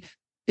simply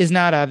is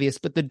not obvious,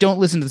 but the don't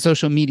listen to the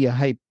social media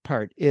hype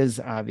part is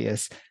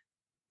obvious.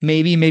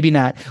 Maybe, maybe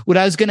not. What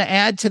I was going to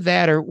add to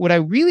that, or what I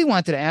really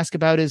wanted to ask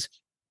about, is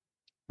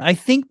I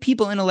think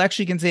people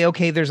intellectually can say,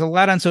 okay, there's a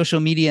lot on social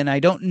media and I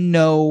don't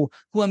know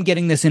who I'm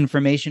getting this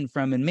information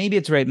from. And maybe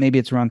it's right, maybe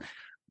it's wrong.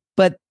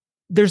 But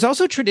there's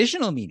also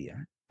traditional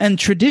media, and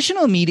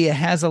traditional media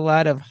has a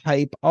lot of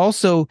hype.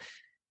 Also,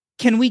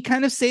 can we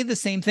kind of say the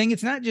same thing?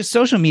 It's not just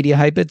social media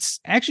hype. It's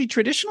actually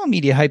traditional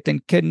media hype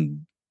that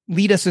can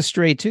lead us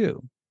astray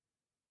too.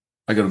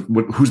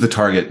 Who's the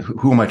target?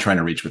 Who am I trying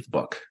to reach with the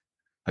book?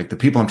 Like, the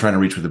people I'm trying to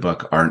reach with the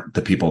book aren't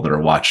the people that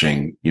are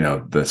watching,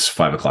 this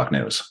 5 o'clock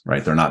news,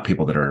 right? They're not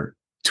people that are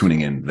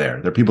tuning in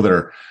there. They're people that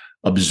are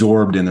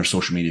absorbed in their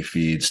social media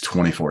feeds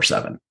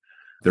 24/7.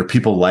 They're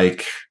people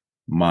like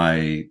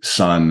my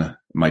son,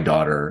 my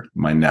daughter,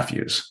 my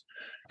nephews.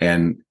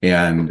 And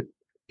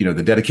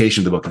the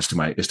dedication of the book is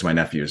to my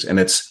nephews. And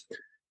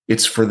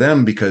it's for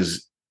them,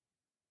 because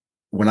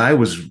when I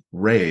was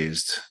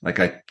raised, like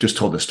I just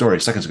told this story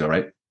seconds ago,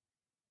 right?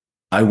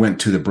 I went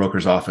to the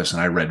broker's office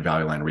and I read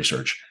Value Line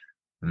Research.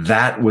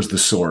 That was the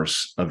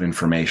source of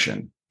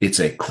information. It's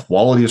a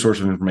quality source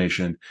of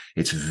information.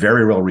 It's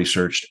very well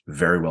researched,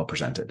 very well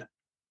presented.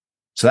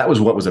 So that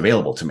was what was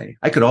available to me.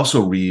 I could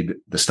also read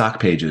the stock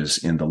pages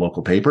in the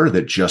local paper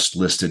that just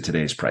listed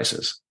today's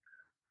prices.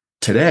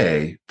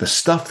 Today, the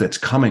stuff that's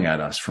coming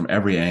at us from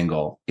every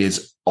angle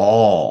is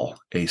all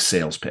a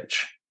sales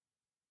pitch.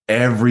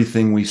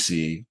 Everything we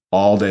see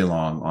all day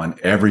long on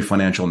every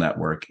financial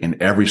network, in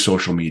every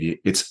social media,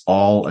 it's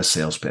all a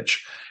sales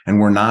pitch. And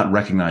we're not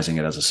recognizing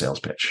it as a sales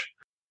pitch.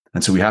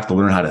 And so we have to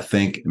learn how to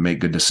think and make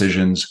good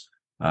decisions.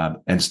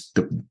 And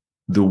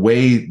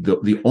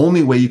the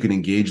only way you can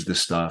engage this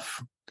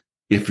stuff,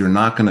 if you're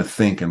not going to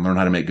think and learn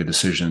how to make good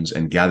decisions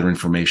and gather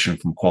information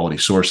from quality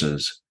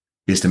sources,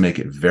 is to make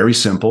it very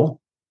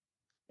simple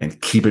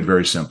and keep it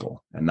very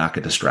simple and not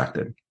get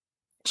distracted.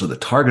 So the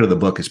target of the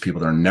book is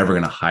people that are never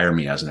going to hire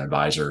me as an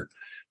advisor.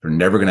 They're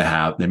never going to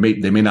have, they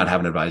may not have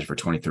an advisor for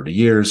 20, 30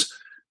 years.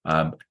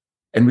 And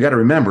we got to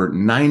remember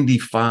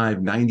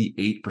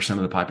 98%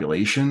 of the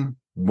population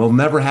will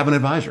never have an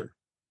advisor,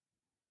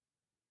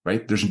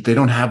 right? They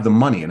don't have the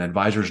money. An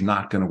advisor's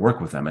not going to work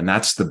with them. And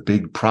that's the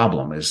big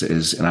problem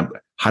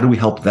how do we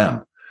help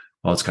them?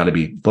 Well, it's got to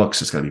be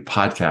books. It's got to be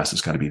podcasts.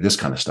 It's got to be this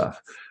kind of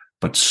stuff.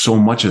 But so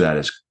much of that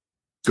is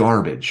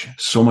garbage.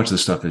 So much of the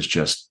stuff is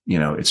just,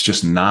 it's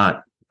just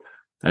not,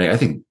 I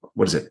think,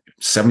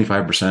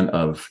 75%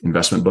 of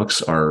investment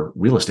books are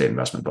real estate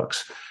investment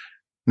books.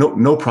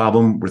 No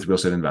problem with real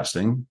estate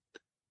investing,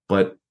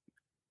 but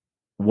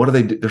what are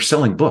they? They're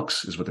selling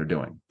books is what they're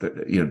doing.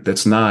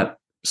 That's not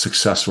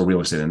successful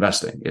real estate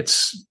investing.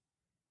 It's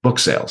book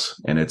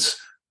sales and it's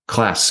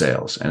class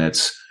sales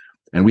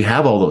and we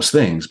have all those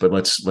things, but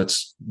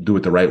let's do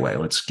it the right way.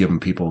 Let's give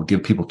people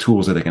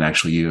tools that they can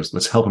actually use.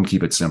 Let's help them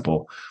keep it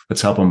simple.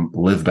 Let's help them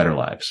live better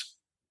lives.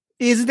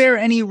 Is there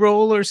any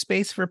role or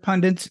space for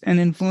pundits and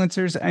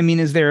influencers? I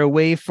mean, is there a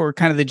way for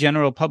kind of the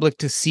general public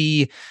to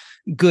see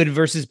good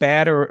versus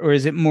bad, or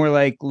is it more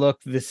like, look,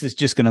 this is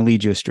just going to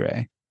lead you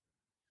astray?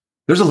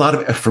 There's a lot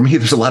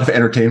of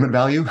entertainment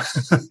value.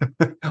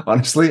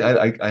 Honestly,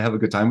 I have a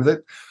good time with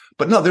it.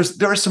 But no,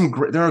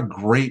 there are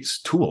great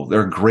tools.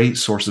 They're a great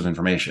source of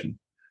information.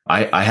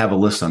 I have a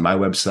list on my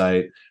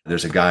website.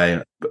 There's a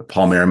guy,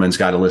 Paul Merriman's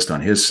got a list on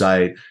his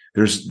site.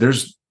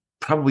 There's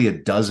probably a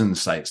dozen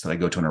sites that I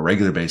go to on a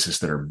regular basis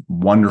that are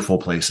wonderful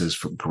places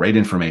for great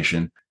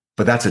information,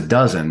 but that's a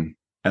dozen,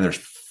 and there's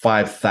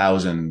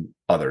 5,000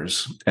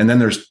 others. And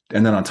then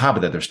on top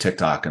of that, there's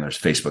TikTok and there's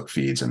Facebook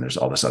feeds and there's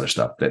all this other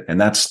stuff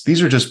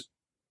these are just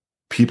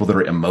people that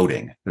are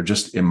emoting. They're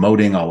just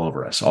emoting all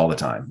over us all the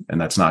time. And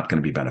that's not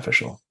going to be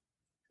beneficial.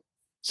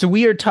 So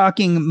we are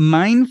talking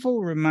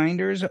mindful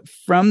reminders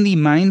from the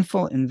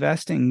Mindful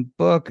Investing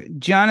book.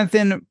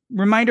 Jonathan,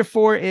 reminder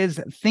 4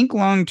 is think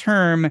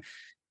long-term.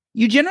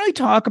 You generally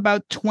talk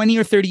about 20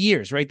 or 30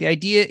 years, right? The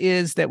idea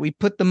is that we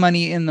put the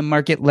money in the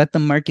market, let the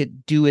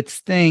market do its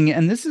thing.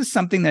 And this is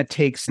something that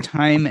takes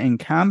time and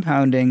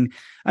compounding.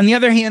 On the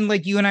other hand,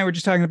 like you and I were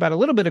just talking about a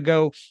little bit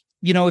ago,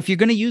 if you're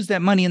going to use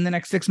that money in the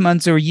next 6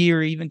 months or a year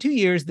or even 2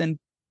 years, then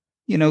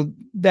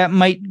that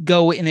might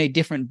go in a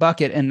different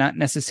bucket and not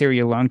necessarily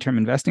a long-term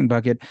investing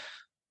bucket.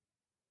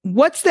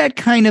 What's that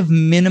kind of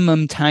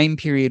minimum time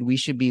period we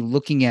should be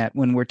looking at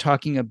when we're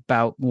talking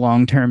about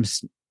long-term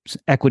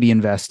equity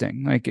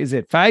investing? Like, is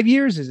it 5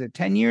 years? Is it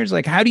 10 years?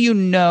 Like, how do you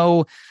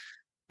know?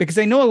 Because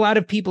I know a lot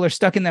of people are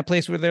stuck in that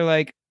place where they're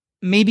like,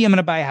 maybe I'm going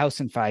to buy a house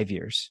in 5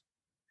 years.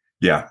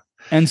 Yeah.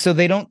 And so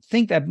they don't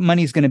think that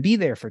money's going to be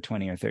there for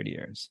 20 or 30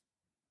 years.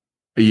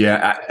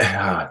 Yeah,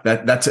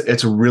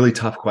 it's a really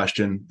tough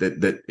question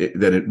that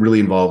it really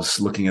involves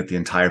looking at the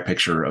entire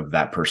picture of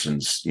that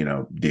person's,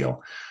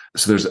 deal.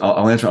 So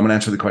I'm going to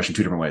answer the question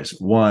 2 different ways.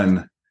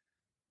 One,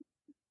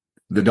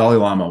 the Dalai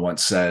Lama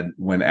once said,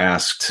 when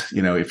asked,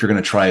 if you're going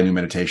to try a new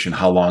meditation,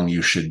 how long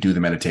you should do the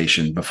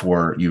meditation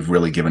before you've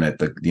really given it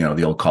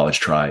the old college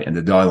try. And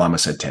the Dalai Lama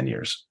said 10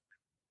 years.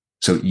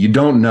 So you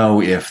don't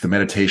know if the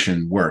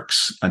meditation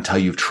works until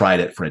you've tried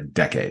it for a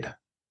decade.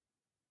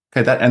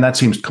 Okay, that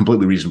seems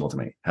completely reasonable to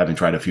me, having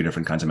tried a few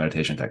different kinds of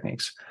meditation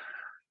techniques.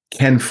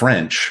 Ken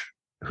French,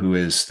 who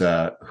is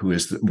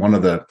one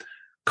of the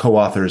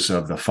co-authors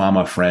of the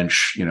Fama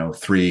French,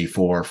 3,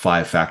 4,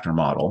 5 factor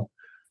model,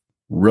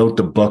 wrote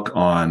the book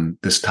on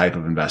this type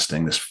of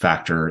investing, this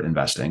factor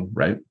investing,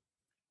 right?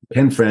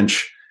 Ken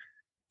French,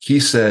 he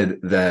said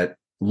that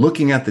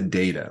looking at the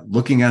data,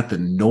 looking at the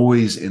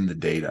noise in the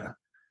data,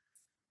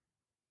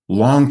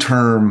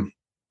 long-term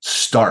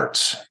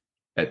starts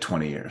at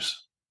 20 years.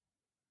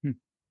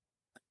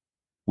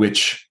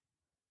 Which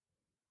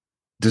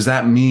does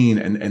that mean?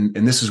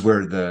 And this is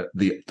where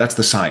that's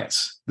the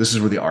science. This is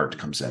where the art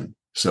comes in.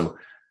 So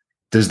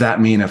does that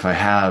mean if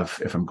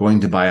I'm going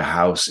to buy a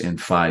house in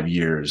 5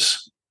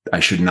 years, I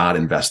should not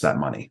invest that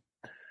money?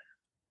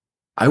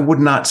 I would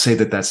not say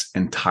that that's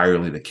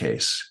entirely the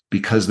case,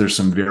 because there's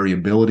some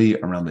variability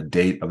around the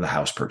date of the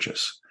house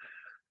purchase.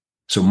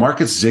 So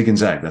markets zig and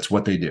zag. That's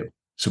what they do.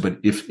 So, but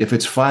if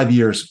it's 5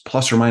 years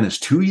plus or minus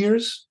 2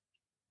 years,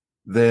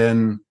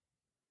 then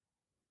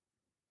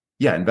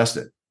yeah, invest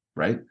it,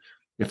 right?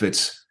 If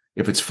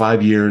it's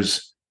 5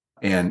 years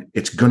and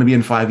it's going to be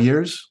in 5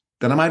 years,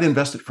 then I might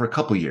invest it for a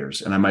couple of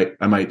years, and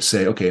I might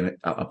say, okay,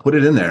 I'll put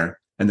it in there,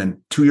 and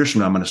then 2 years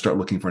from now, I'm going to start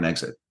looking for an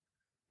exit.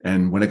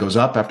 And when it goes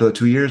up after the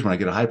 2 years, when I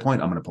get a high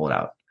point, I'm going to pull it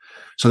out.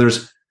 So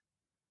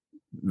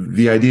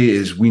the idea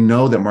is, we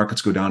know that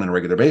markets go down on a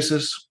regular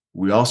basis.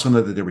 We also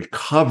know that they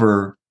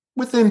recover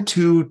within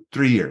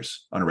 2-3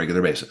 years on a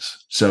regular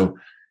basis. So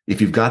if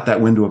you've got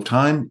that window of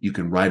time, you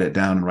can write it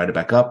down and write it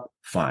back up.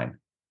 Fine.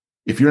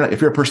 If you're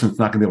a person that's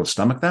not going to be able to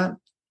stomach that,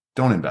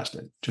 don't invest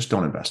it. Just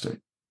don't invest it.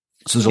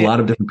 So there's a lot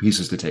of different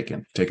pieces to take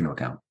into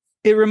account.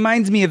 It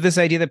reminds me of this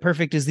idea that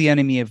perfect is the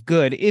enemy of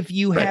good. If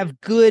you have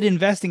good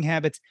investing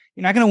habits,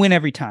 you're not going to win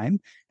every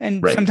time.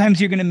 And sometimes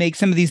you're going to make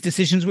some of these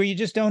decisions where you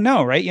just don't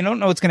know, right? You don't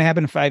know what's going to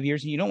happen in 5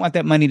 years, and you don't want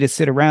that money to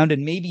sit around,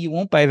 and maybe you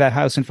won't buy that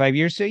house in 5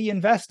 years. So you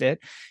invest it,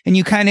 and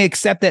you kind of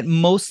accept that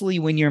mostly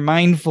when you're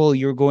mindful,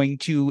 you're going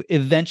to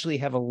eventually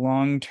have a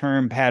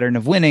long-term pattern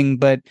of winning,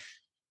 but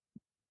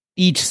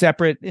each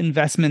separate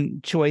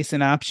investment choice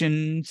and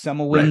option, some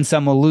will win,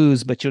 some will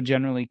lose, but you'll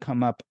generally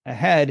come up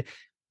ahead.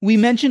 We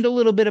mentioned a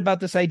little bit about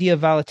this idea of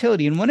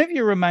volatility, and one of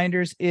your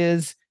reminders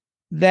is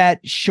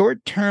that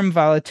short-term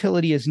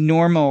volatility is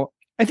normal.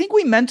 I think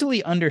we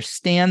mentally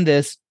understand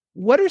this.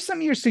 What are some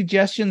of your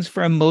suggestions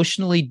for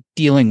emotionally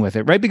dealing with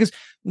it, right? Because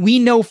we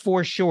know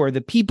for sure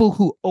the people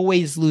who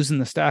always lose in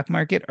the stock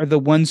market are the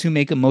ones who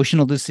make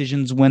emotional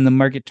decisions when the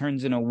market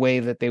turns in a way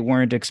that they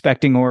weren't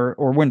expecting or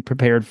weren't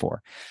prepared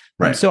for.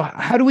 Right. So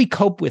how do we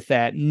cope with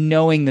that,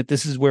 knowing that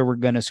this is where we're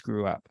going to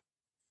screw up?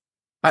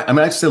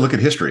 I'd say look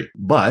at history,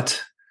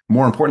 but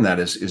more important than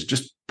that is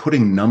just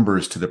putting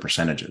numbers to the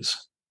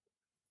percentages.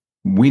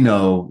 We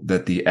know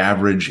that the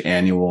average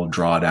annual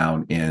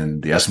drawdown in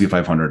the S&P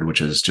 500,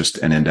 which is just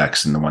an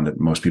index and the one that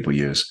most people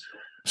use,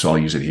 so I'll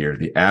use it here.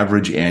 The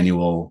average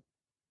annual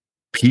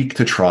peak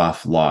to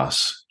trough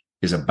loss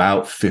is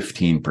about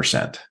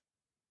 15%.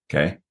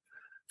 Okay.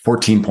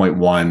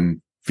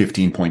 14.1,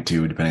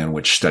 15.2, depending on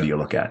which study you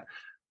look at.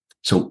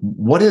 So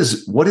what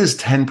is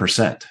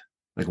 10%?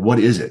 Like, what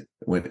is it?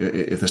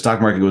 If the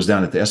stock market goes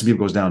down, if the S&P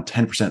goes down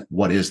 10%,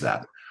 what is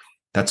that?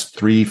 That's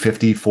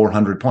 350,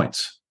 400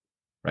 points,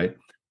 right?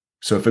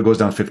 So if it goes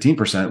down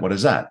 15%, what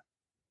is that?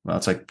 Well,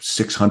 it's like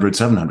 600,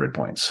 700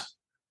 points.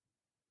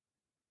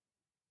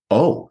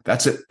 Oh,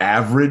 that's an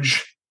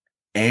average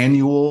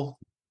annual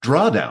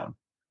drawdown.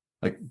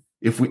 Like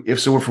if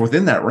we're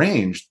within that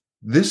range,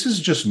 this is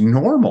just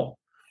normal,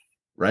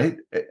 right?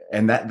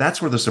 And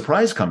that's where the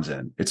surprise comes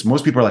in. It's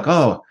most people are like,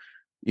 oh,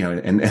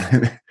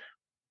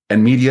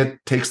 and media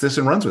takes this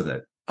and runs with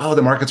it. Oh,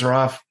 the markets are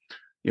off,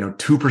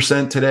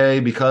 2% today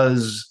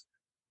because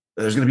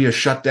there's going to be a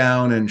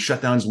shutdown, and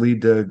shutdowns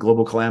lead to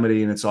global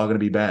calamity, and it's all going to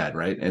be bad,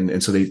 right?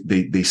 And so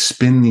they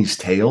spin these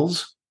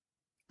tales.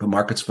 The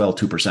markets fell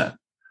 2%.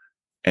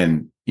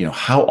 And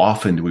how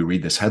often do we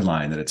read this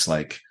headline that it's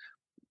like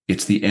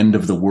it's the end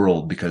of the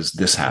world because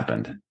this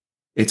happened?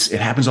 It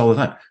happens all the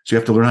time. So you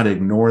have to learn how to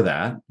ignore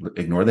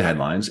the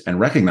headlines, and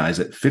recognize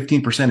that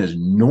 15% is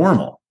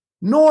normal.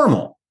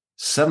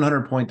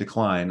 700-point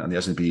decline on the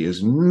S&P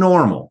is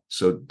normal.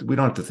 So we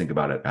don't have to think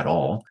about it at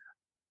all.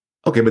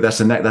 Okay, but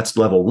that's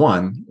level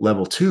one.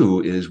 Level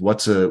two is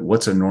what's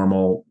a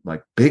normal,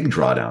 like, big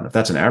drawdown. If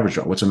that's an average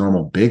draw, what's a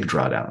normal big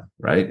drawdown,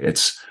 right?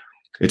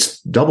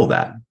 It's double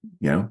that,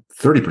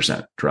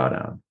 30%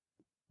 drawdown.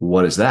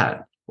 What is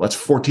that? Well,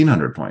 that's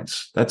 1,400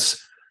 points.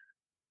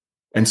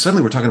 And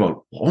suddenly we're talking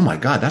about, oh my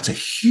God, that's a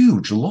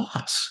huge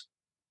loss.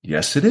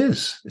 Yes, it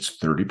is. It's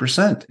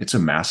 30%. It's a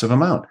massive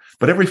amount.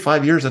 But every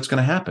 5 years, that's going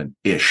to happen.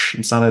 Ish.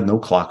 It's not no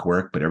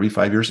clockwork, but every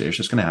 5 years, ish,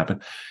 it's going to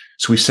happen.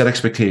 So we set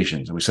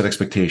expectations.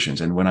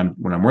 And when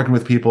I'm working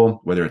with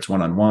people, whether it's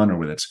one-on-one or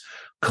whether it's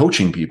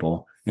coaching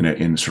people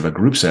in sort of a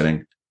group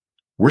setting,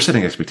 we're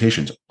setting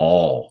expectations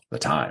all the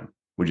time.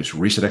 We just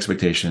reset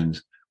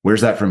expectations.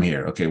 Where's that from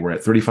here? Okay, we're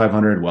at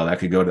 3,500. Well,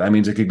 that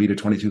means it could be to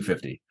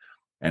 2,250.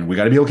 And we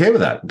got to be okay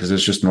with that, because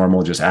it's just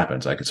normal. It just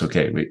happens. Like, it's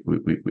okay.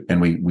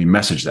 We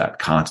message that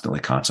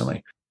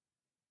constantly.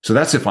 So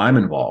that's if I'm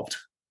involved.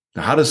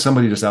 Now, how does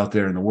somebody just out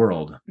there in the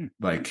world,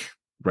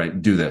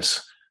 do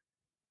this?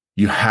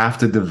 You have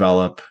to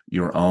develop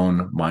your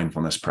own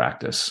mindfulness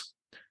practice.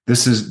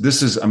 This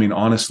is, I mean,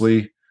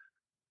 honestly,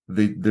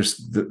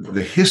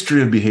 the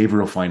history of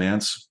behavioral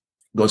finance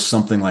goes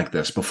something like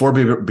this. Before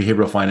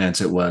behavioral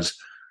finance, it was,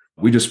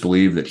 we just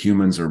believe that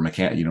humans are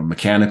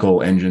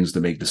mechanical engines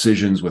to make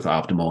decisions with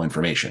optimal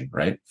information,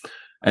 right?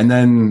 And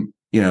then,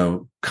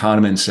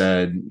 Kahneman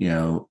said,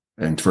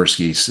 and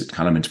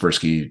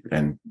Tversky,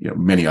 and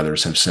many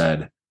others have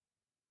said,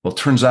 well, it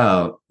turns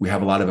out we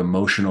have a lot of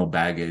emotional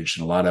baggage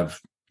and a lot of,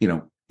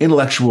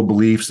 intellectual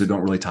beliefs that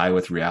don't really tie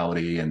with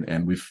reality,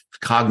 and we've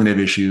cognitive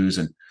issues.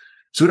 And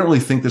so we don't really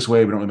think this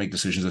way. We don't really make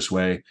decisions this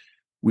way.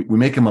 We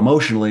make them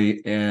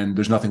emotionally, and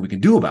there's nothing we can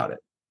do about it.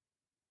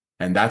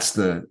 And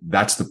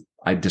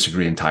I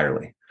disagree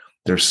entirely.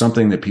 There's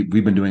something that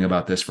we've been doing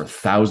about this for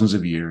thousands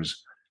of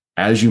years.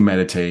 As you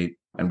meditate,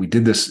 and we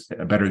did this,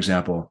 a better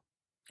example,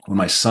 when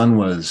my son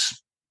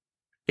was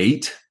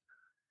 8,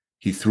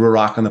 he threw a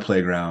rock on the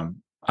playground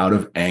out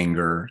of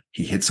anger.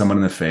 He hit someone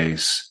in the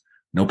face.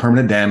 No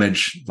permanent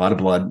damage, a lot of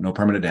blood, no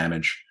permanent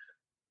damage.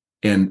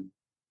 And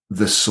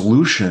the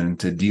solution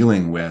to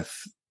dealing with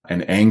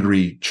an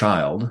angry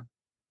child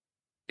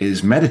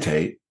is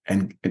meditate,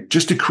 and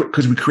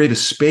because we create a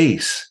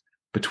space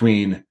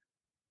between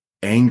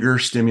anger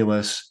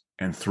stimulus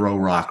and throw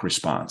rock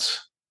response.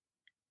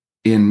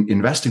 In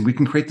investing, we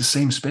can create the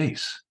same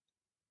space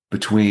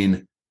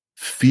between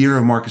fear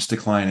of markets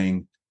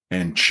declining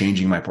and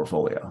changing my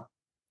portfolio.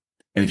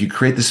 And if you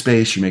create the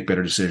space, you make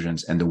better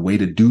decisions. And the way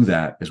to do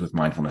that is with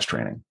mindfulness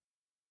training.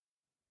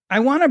 I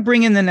want to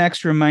bring in the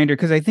next reminder,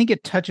 because I think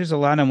it touches a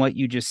lot on what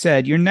you just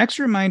said. Your next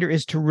reminder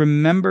is to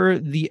remember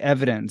the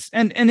evidence.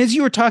 And as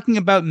you were talking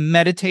about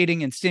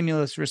meditating and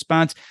stimulus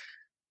response,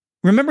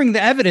 remembering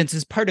the evidence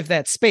is part of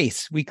that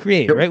space we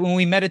create, yep. Right? When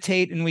we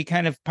meditate, and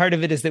part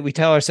of it is that we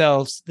tell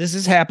ourselves, this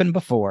has happened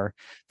before.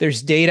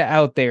 There's data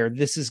out there.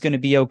 This is going to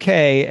be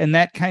okay. And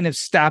that kind of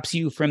stops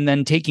you from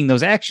then taking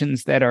those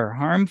actions that are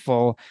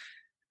harmful.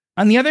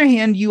 On the other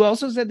hand, you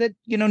also said that,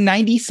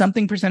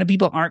 90-something% of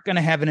people aren't going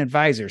to have an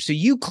advisor. So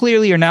you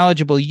clearly are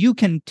knowledgeable. You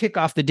can tick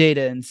off the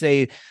data and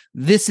say,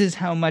 this is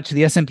how much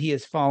the S&P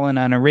has fallen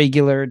on a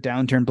regular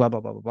downturn, blah, blah,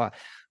 blah, blah, blah.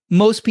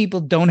 Most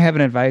people don't have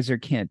an advisor,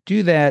 can't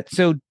do that.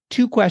 So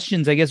 2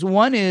 questions, I guess.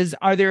 One is,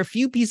 are there a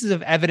few pieces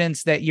of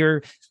evidence that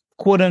your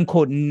quote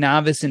unquote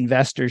novice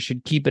investors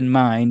should keep in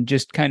mind,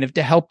 just kind of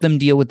to help them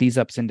deal with these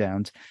ups and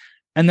downs?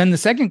 And then the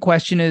second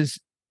question is,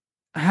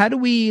 how do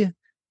we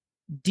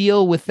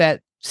deal with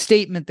that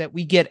statement that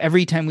we get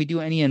every time we do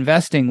any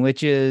investing,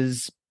 which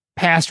is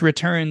past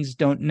returns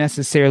don't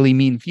necessarily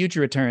mean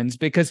future returns?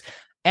 Because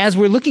as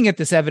we're looking at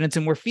this evidence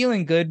and we're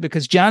feeling good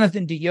because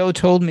Jonathan Deyoe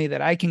told me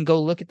that I can go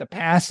look at the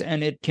past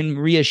and it can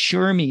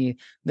reassure me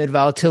that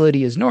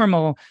volatility is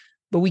normal,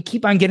 but we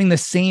keep on getting the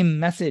same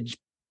message,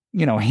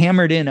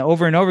 hammered in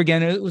over and over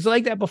again. It was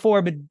like that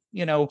before, but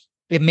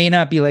it may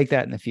not be like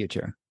that in the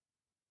future.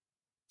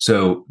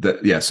 So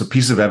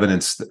piece of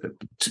evidence,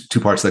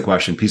 2 parts of the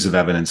question: piece of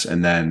evidence,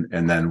 and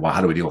then, well,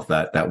 how do we deal with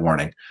that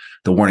warning,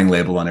 the warning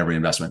label on every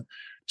investment?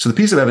 So the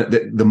piece of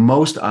evidence, the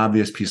most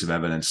obvious piece of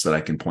evidence that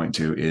I can point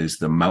to is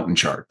the mountain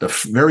chart. The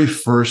very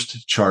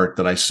first chart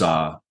that I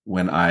saw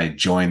when I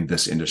joined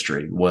this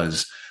industry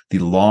was the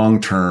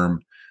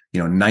long-term,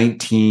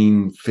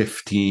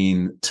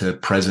 1915 to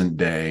present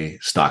day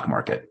stock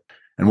market.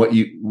 And what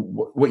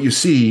you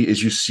see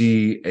is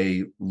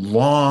a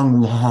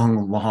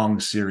long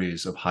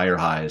series of higher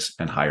highs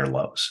and higher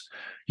lows.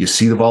 You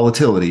see the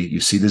volatility,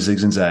 you see the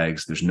zigs and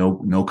zags. There's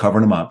no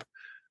covering them up.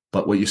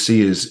 But what you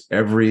see is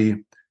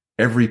every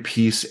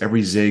piece,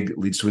 every zig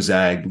leads to a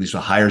zag, leads to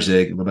a higher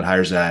zig, a little bit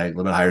higher zag, a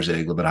little bit higher zig, a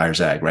little bit higher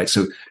zag, right?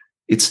 So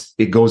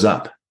it goes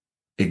up.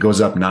 It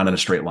goes up not in a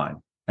straight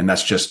line. And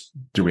that's just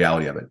the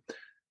reality of it.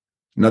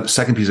 Another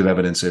second piece of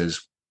evidence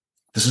is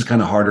this is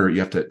kind of harder. You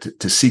have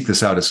to seek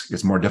this out.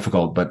 It's more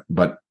difficult,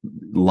 but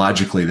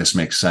logically this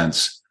makes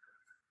sense.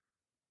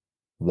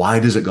 Why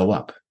does it go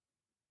up?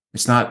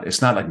 It's not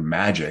like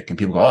magic and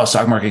people go, oh,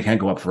 stock market can't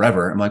go up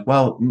forever. I'm like,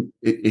 well,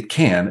 it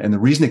can. And the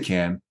reason it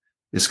can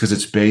is because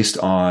it's based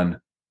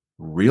on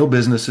real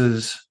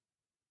businesses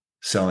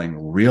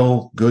selling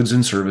real goods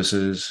and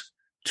services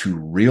to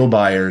real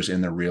buyers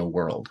in the real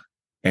world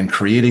and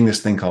creating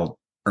this thing called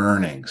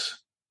earnings.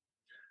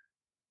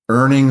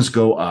 Earnings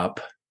go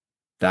up.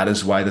 That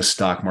is why the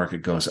stock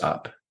market goes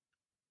up.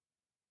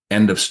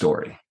 End of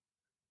story.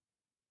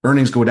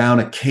 Earnings go down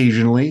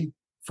occasionally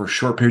for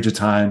short periods of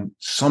time,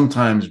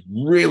 sometimes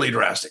really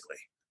drastically.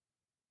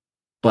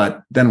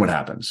 But then what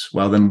happens?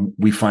 Well, then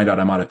we find out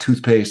I'm out of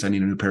toothpaste. I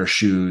need a new pair of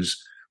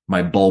shoes.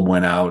 My bulb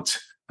went out.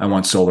 I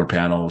want solar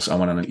panels. I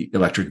want an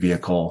electric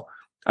vehicle.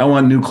 I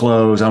want new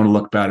clothes. I want to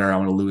look better. I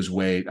want to lose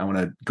weight. I want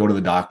to go to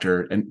the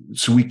doctor. And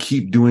so we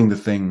keep doing the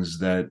things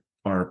that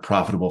are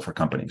profitable for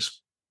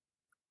companies.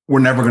 We're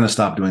never going to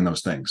stop doing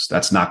those things.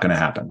 That's not going to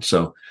happen.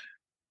 So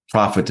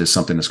profit is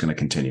something that's going to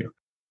continue.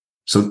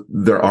 So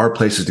there are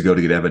places to go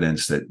to get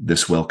evidence that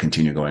this will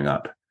continue going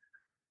up.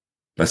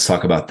 Let's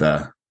talk about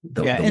the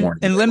warning.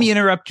 And let me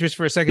interrupt just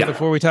for a second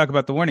before we talk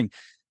about the warning.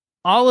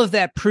 All of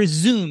that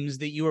presumes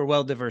that you are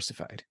well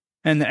diversified.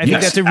 And I think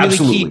that's a really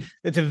key,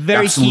 that's a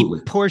very key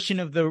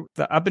portion of the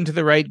up and to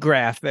the right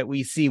graph that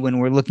we see when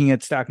we're looking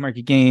at stock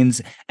market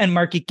gains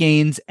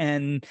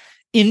and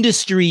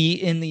industry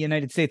in the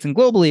United States and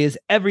globally is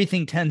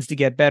everything tends to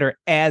get better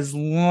as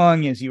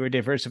long as you are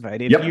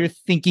diversified. If you're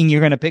thinking you're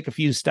going to pick a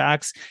few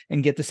stocks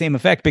and get the same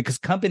effect because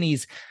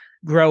companies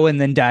grow and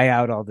then die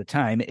out all the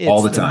time. It's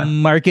all the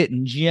time. Market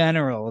in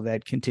general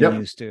that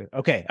continues to.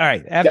 Okay. All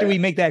right. After we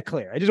make that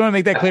clear, I just want to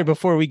make that clear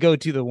before we go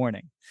to the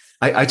warning.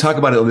 I talk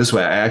about it this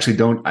way. I actually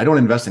don't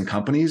invest in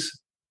companies.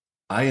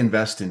 I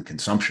invest in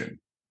consumption.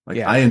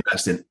 I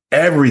invest in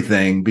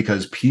everything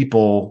because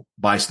people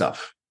buy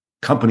stuff.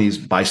 Companies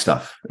buy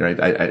stuff, right?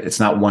 It's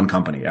not one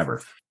company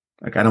ever.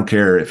 I don't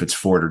care if it's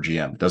Ford or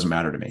GM. It doesn't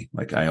matter to me.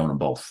 I own them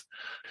both.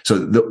 So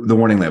the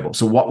warning label.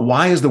 So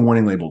why is the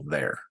warning label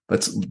there?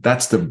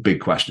 That's the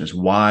big question is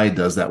why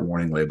does that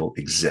warning label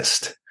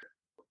exist?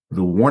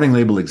 The warning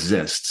label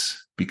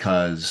exists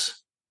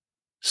because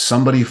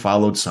somebody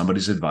followed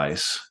somebody's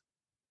advice.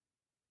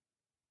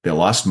 They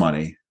lost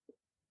money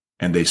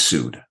and they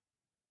sued.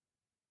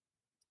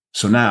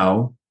 So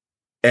now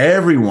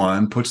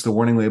everyone puts the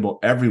warning label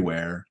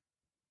everywhere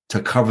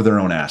to cover their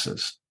own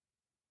asses.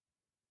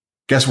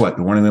 Guess what?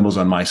 The warning label's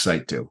on my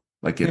site too.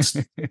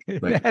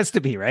 It has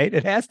to be, right?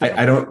 It has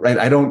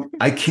to.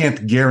 I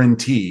can't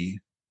guarantee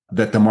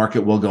that the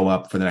market will go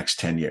up for the next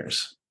 10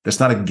 years. That's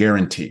not a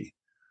guarantee.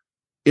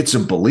 It's a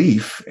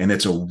belief, and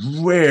it's a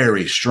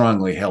very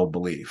strongly held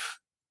belief.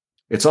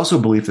 It's also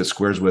a belief that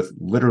squares with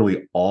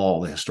literally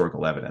all the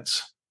historical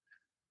evidence.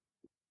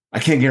 I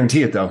can't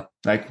guarantee it though.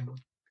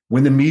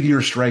 When the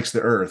meteor strikes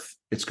the earth,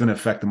 it's going to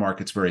affect the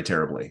markets very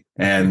terribly,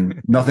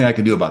 and nothing I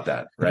can do about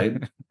that,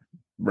 right?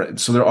 Right.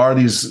 So there are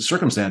these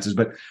circumstances,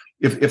 but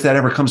if that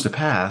ever comes to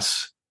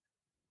pass,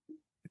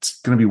 it's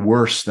going to be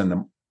worse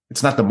than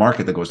it's not the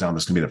market that goes down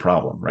that's going to be the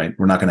problem, right?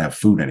 We're not going to have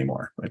food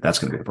anymore, right? That's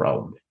going to be the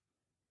problem.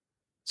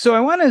 So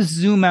I want to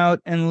zoom out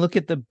and look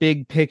at the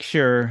big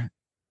picture.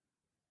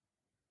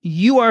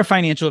 You are a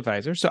financial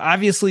advisor, so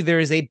obviously there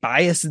is a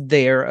bias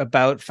there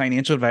about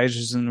financial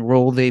advisors and the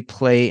role they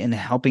play in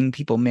helping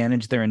people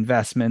manage their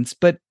investments.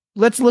 But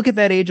let's look at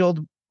that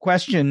age-old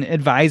question,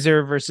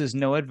 advisor versus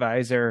no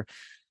advisor.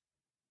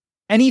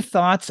 Any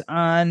thoughts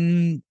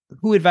on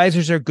who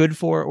advisors are good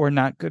for or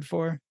not good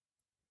for?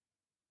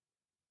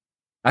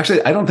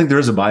 Actually, I don't think there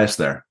is a bias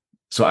there.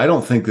 So I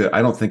don't think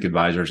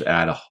advisors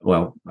add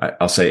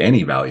I'll say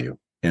any value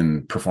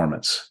in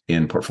performance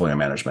in portfolio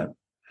management.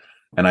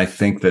 And I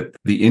think that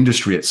the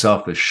industry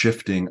itself is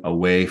shifting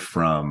away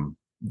from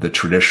the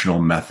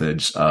traditional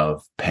methods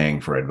of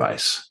paying for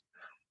advice.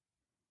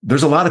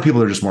 There's a lot of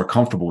people that are just more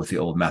comfortable with the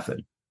old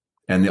method.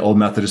 And the old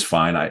method is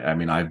fine. I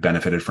mean, I've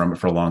benefited from it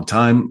for a long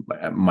time.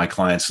 My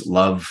clients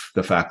love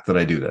the fact that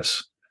I do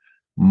this.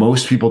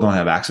 Most people don't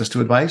have access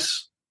to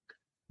advice.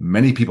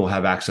 Many people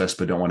have access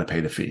but don't want to pay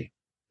the fee,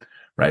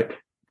 right?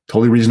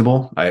 Totally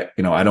reasonable. I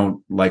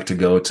don't like to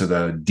go to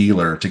the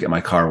dealer to get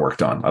my car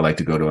worked on. I like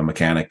to go to a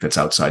mechanic that's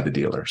outside the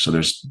dealer. So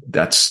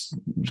that's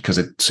because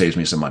it saves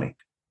me some money.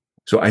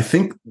 So I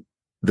think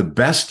the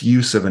best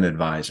use of an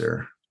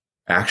advisor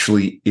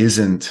actually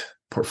isn't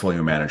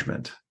portfolio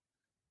management.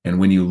 And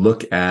when you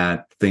look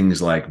at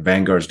things like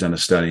Vanguard's done a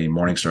study,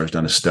 Morningstar's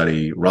done a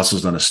study,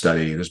 Russell's done a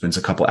study, there's been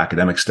a couple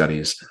academic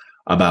studies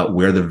about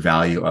where the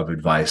value of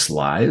advice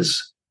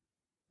lies.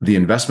 The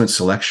investment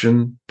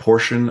selection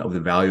portion of the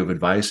value of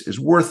advice is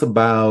worth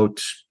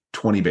about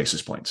 20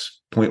 basis points,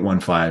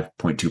 0.15,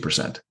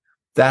 0.2%.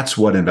 That's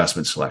what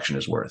investment selection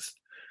is worth.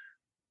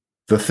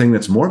 The thing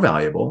that's more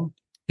valuable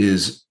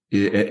is,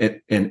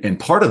 and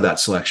part of that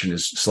selection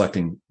is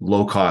selecting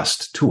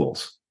low-cost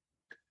tools,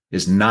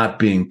 is not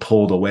being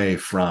pulled away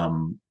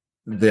from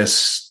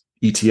this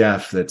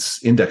ETF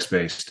that's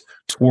index-based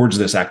towards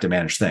this active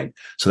managed thing.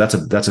 So that's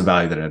a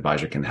value that an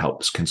advisor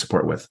can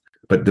support with.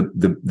 But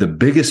the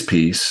biggest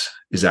piece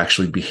is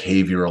actually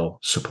behavioral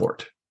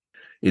support.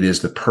 It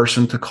is the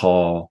person to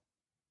call.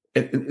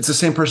 It's the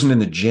same person in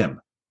the gym.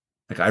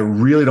 Like, I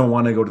really don't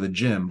want to go to the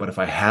gym, but if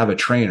I have a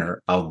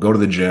trainer, I'll go to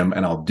the gym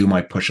and I'll do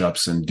my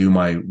push-ups and do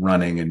my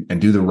running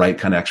and do the right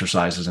kind of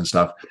exercises and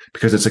stuff,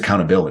 because it's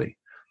accountability.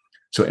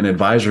 So an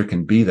advisor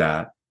can be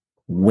that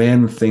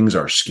when things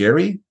are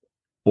scary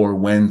or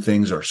when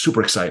things are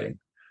super exciting.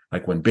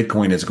 Like when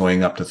Bitcoin is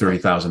going up to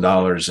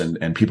 $30,000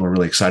 and people are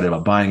really excited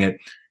about buying it,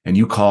 and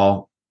you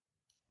call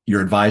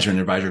your advisor and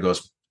the advisor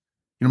goes,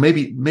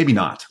 maybe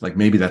not. Like,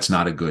 maybe that's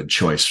not a good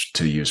choice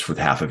to use for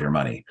half of your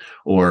money.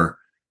 Or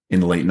in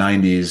the late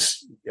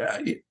 90s,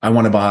 I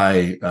want to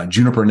buy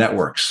Juniper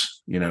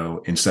Networks,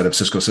 instead of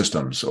Cisco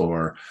Systems,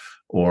 or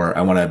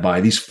I want to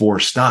buy these 4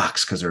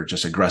 stocks because they're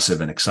just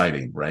aggressive and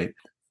exciting, right?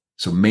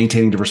 So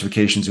maintaining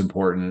diversification is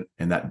important,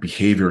 and that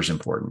behavior is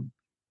important.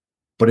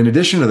 But in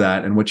addition to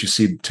that, and what you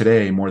see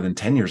today more than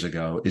 10 years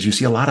ago, is you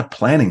see a lot of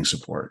planning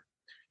support.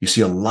 You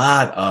see a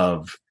lot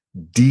of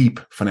deep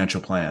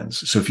financial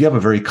plans. So if you have a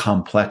very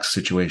complex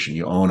situation,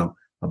 you own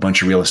a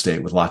bunch of real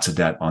estate with lots of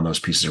debt on those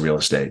pieces of real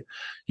estate,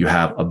 you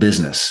have a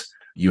business,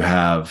 you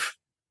have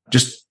at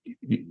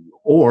the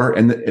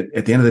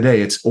end of the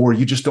day, or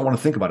you just don't want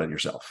to think about it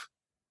yourself.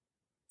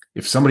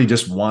 If somebody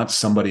just wants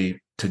somebody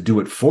to do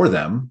it for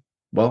them,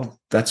 well,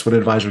 that's what an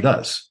advisor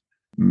does.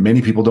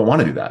 Many people don't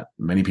want to do that.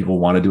 Many people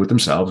want to do it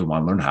themselves and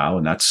want to learn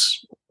how,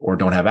 or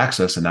don't have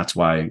access. And that's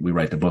why we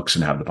write the books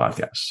and have the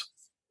podcasts.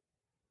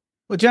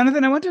 Well,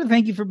 Jonathan, I wanted to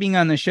thank you for being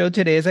on the show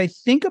today. As I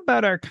think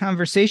about our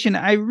conversation,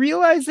 I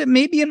realized that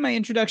maybe in my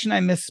introduction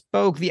I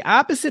misspoke. The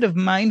opposite of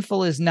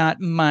mindful is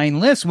not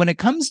mindless. When it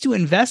comes to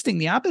investing,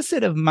 the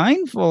opposite of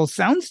mindful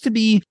sounds to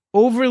be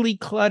overly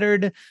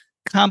cluttered,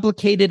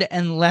 complicated,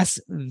 and less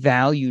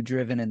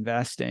value-driven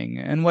investing.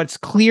 And what's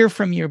clear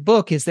from your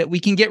book is that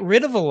we can get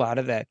rid of a lot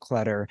of that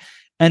clutter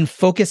and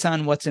focus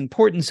on what's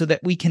important so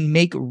that we can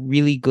make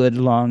really good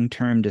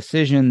long-term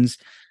decisions.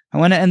 I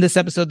want to end this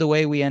episode the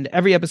way we end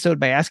every episode,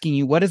 by asking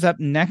you what is up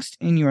next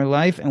in your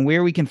life and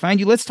where we can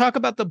find you. Let's talk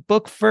about the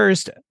book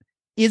first.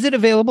 Is it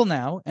available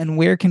now, and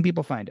where can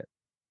people find it?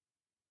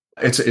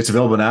 It's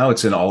available now.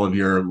 It's in all of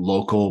your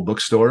local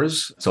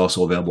bookstores. It's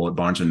also available at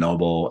Barnes &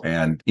 Noble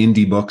and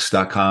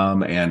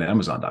indiebooks.com and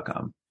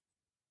amazon.com.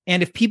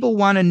 And if people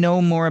want to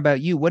know more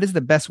about you, what is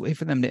the best way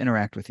for them to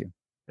interact with you?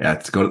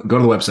 Yeah, go to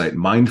the website,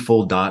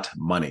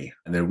 mindful.money.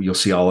 And there you'll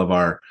see all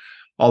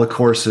the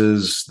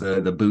courses,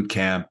 the boot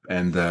camp,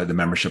 and the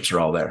memberships are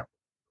all there.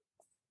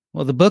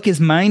 Well, the book is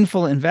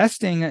Mindful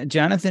Investing.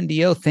 Jonathan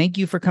Deyoe, thank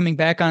you for coming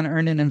back on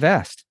Earn and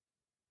Invest.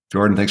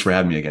 Jordan, thanks for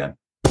having me again.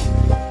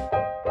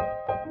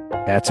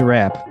 That's a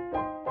wrap.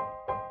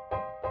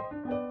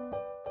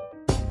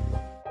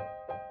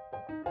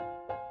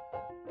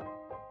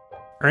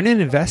 Earn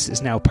and Invest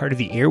is now part of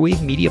the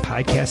Airwave Media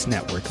Podcast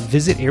Network.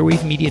 Visit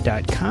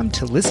airwavemedia.com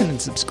to listen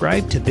and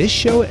subscribe to this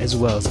show as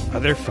well as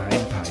other fine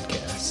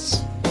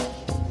podcasts.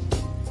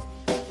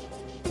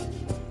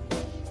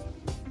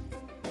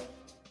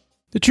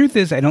 The truth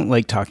is, I don't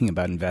like talking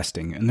about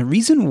investing, and the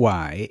reason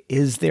why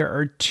is there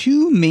are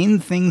 2 main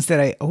things that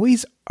I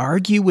always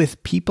argue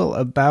with people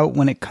about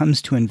when it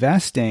comes to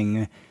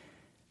investing,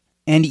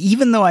 and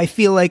even though I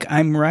feel like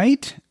I'm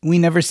right, we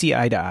never see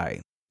eye to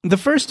eye. The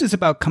first is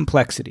about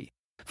complexity.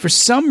 For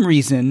some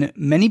reason,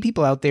 many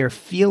people out there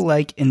feel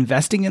like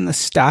investing in the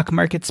stock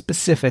market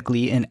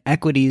specifically and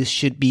equities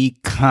should be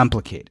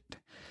complicated.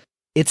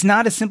 It's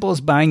not as simple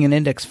as buying an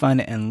index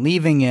fund and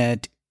leaving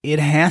it. It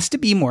has to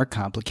be more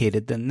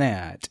complicated than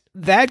that.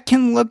 That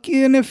can look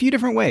in a few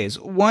different ways.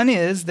 One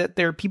is that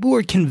there are people who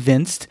are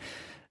convinced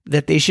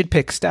that they should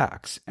pick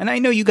stocks. And I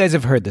know you guys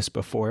have heard this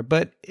before,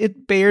 but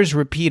it bears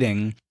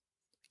repeating.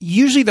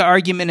 Usually the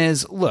argument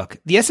is, look,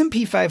 the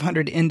S&P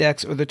 500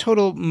 index or the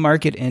total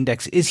market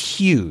index is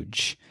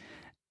huge.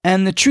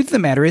 And the truth of the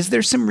matter is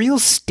there's some real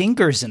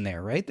stinkers in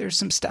there, right? There's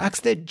some stocks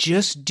that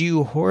just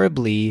do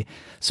horribly.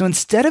 So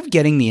instead of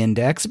getting the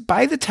index,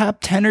 buy the top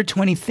 10 or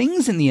 20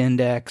 things in the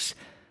index,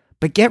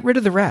 but get rid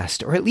of the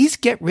rest, or at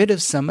least get rid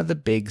of some of the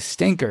big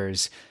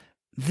stinkers.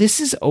 This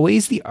is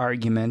always the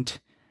argument,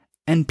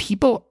 and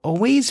people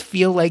always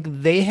feel like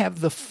they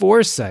have the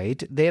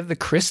foresight, they have the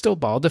crystal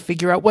ball to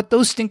figure out what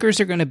those stinkers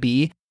are going to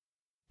be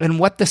and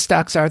what the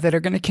stocks are that are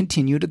going to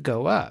continue to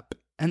go up.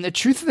 And the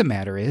truth of the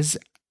matter is,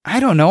 I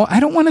don't know.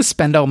 I don't want to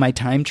spend all my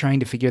time trying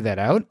to figure that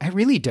out. I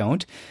really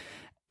don't.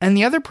 And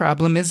the other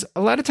problem is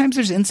a lot of times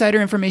there's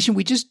insider information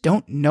we just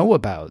don't know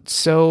about.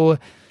 So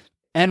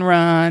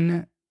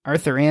Enron,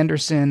 Arthur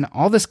Andersen,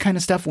 all this kind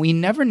of stuff, we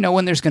never know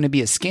when there's going to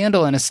be a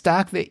scandal, and a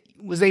stock that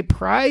was a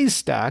prize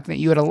stock that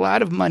you had a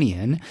lot of money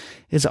in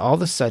is all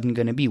of a sudden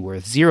going to be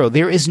worth zero.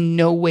 There is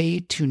no way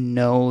to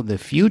know the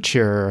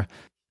future.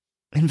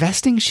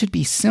 Investing should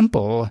be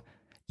simple.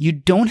 You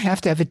don't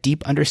have to have a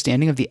deep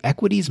understanding of the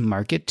equities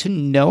market to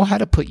know how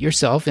to put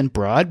yourself in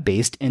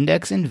broad-based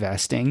index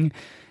investing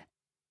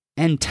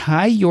and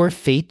tie your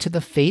fate to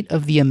the fate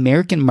of the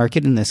American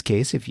market in this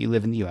case, if you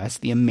live in the US,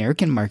 the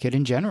American market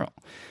in general.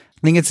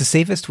 I think it's the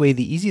safest way,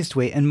 the easiest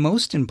way, and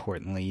most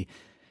importantly,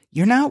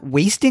 you're not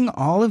wasting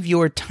all of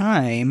your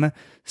time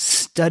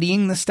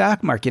studying the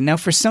stock market. Now,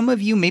 for some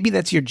of you, maybe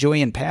that's your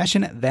joy and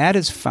passion. That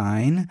is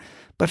fine.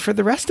 But for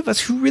the rest of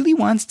us, who really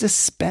wants to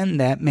spend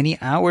that many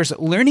hours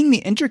learning the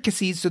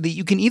intricacies so that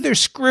you can either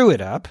screw it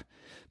up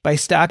by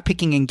stock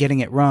picking and getting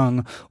it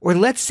wrong, or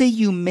let's say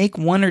you make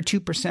 1 or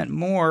 2%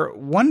 more,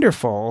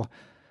 wonderful,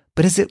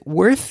 but is it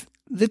worth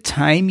the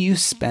time you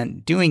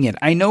spent doing it?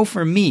 I know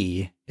for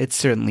me, it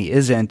certainly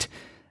isn't.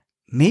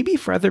 Maybe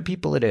for other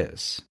people it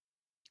is.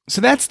 So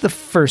that's the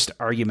first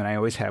argument I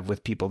always have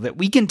with people, that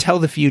we can tell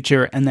the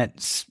future and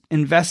that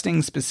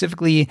investing,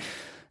 specifically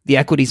the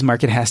equities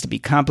market, has to be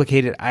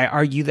complicated. I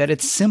argue that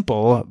it's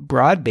simple,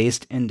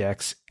 broad-based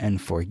index,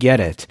 and forget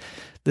it.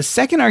 The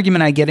second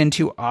argument I get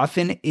into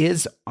often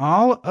is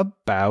all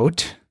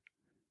about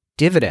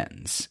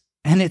dividends.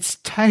 And it's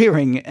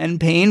tiring and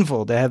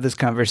painful to have this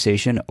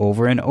conversation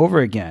over and over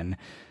again.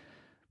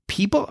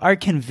 People are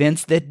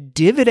convinced that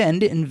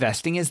dividend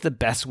investing is the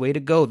best way to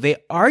go. They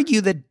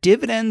argue that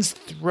dividends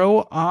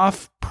throw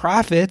off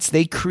profits.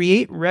 They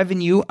create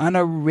revenue on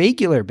a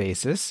regular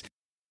basis.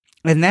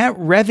 And that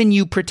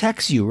revenue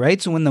protects you,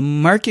 right? So when the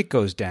market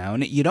goes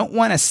down, you don't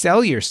want to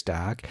sell your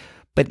stock,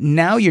 but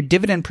now your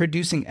dividend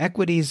producing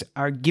equities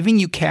are giving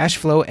you cash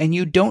flow, and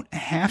you don't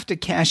have to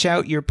cash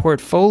out your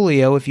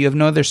portfolio if you have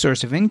no other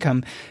source of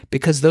income,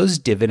 because those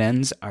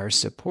dividends are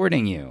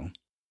supporting you.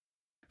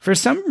 For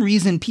some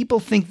reason, people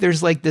think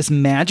there's like this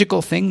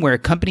magical thing where a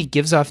company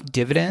gives off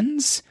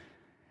dividends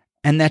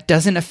and that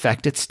doesn't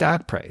affect its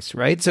stock price,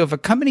 right? So if a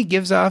company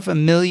gives off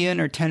 $1 million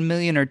or $10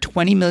 million or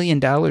 $20 million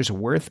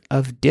worth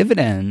of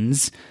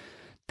dividends,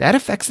 that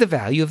affects the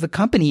value of the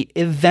company.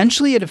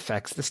 Eventually, it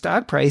affects the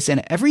stock price,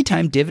 and every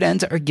time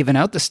dividends are given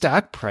out, the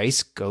stock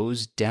price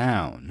goes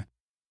down.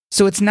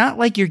 So it's not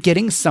like you're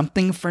getting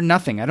something for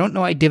nothing. I don't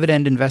know why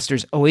dividend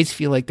investors always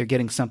feel like they're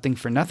getting something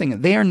for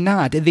nothing. They are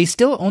not. They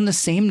still own the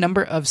same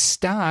number of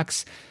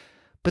stocks,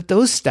 but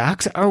those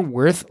stocks are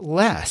worth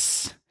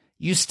less.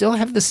 You still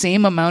have the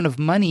same amount of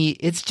money.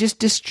 It's just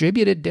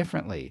distributed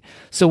differently.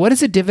 So what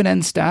is a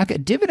dividend stock? A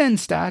dividend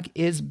stock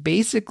is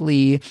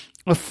basically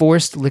a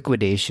forced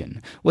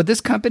liquidation. What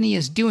this company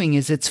is doing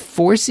is it's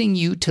forcing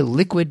you to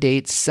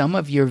liquidate some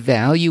of your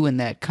value in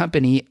that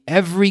company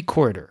every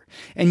quarter.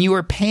 And you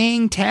are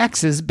paying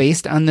taxes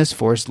based on this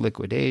forced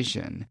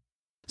liquidation.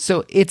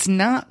 So it's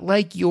not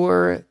like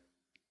you're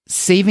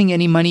saving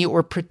any money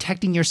or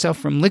protecting yourself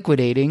from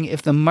liquidating.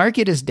 If the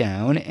market is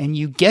down and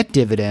you get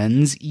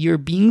dividends, you're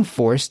being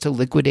forced to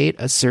liquidate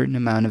a certain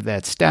amount of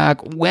that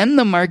stock when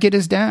the market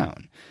is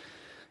down.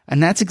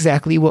 And that's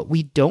exactly what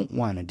we don't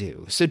want to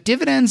do. So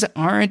dividends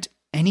aren't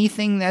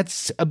anything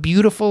that's a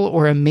beautiful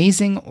or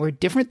amazing or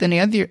different than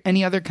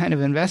any other kind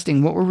of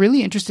investing. What we're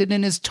really interested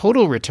in is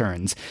total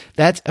returns.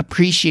 That's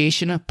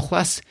appreciation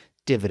plus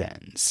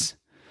dividends.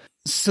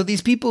 So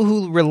these people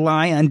who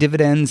rely on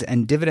dividends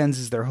and dividends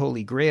is their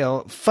holy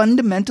grail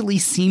fundamentally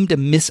seem to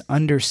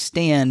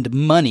misunderstand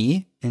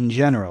money in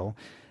general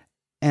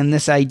and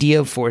this idea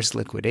of forced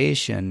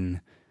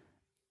liquidation.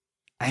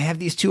 I have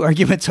these two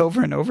arguments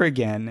over and over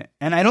again,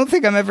 and I don't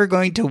think I'm ever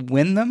going to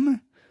win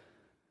them.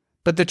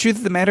 But the truth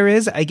of the matter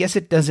is, I guess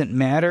it doesn't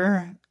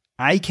matter.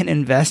 I can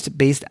invest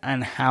based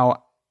on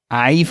how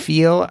I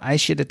feel I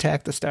should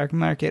attack the stock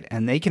market,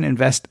 and they can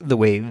invest the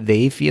way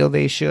they feel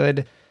they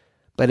should.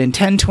 But in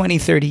 10, 20,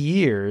 30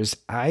 years,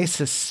 I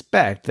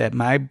suspect that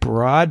my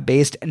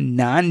broad-based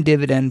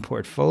non-dividend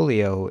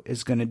portfolio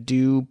is going to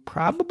do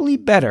probably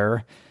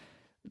better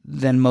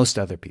than most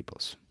other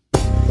people's.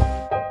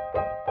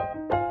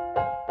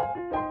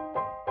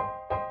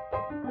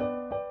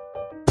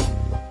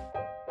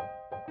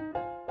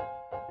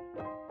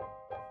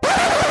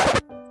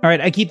 All right,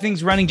 I keep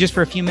things running just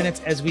for a few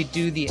minutes as we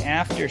do the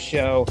after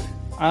show.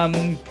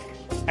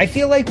 I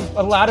feel like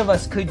a lot of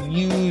us could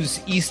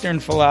use Eastern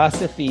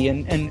philosophy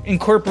and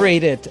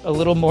incorporate it a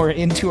little more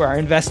into our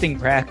investing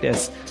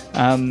practice.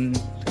 I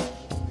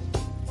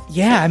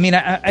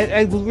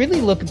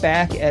really look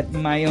back at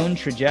my own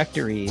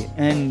trajectory,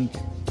 and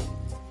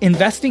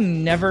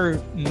investing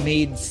never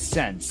made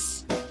sense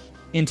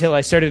until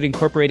I started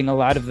incorporating a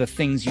lot of the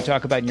things you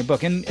talk about in your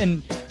book.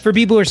 And for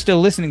people who are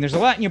still listening, there's a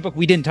lot in your book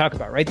we didn't talk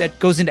about, right? That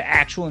goes into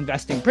actual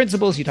investing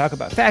principles. You talk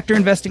about factor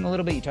investing a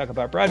little bit. You talk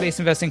about broad-based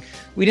investing.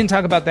 We didn't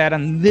talk about that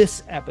on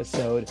this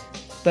episode.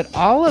 But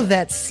all of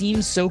that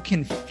seems so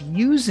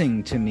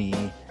confusing to me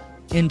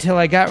until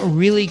I got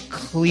really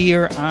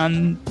clear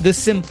on the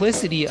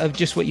simplicity of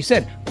just what you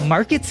said.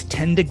 Markets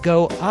tend to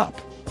go up.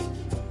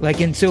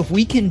 And so if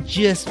we can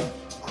just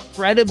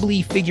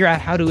credibly figure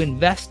out how to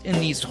invest in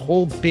these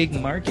whole big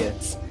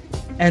markets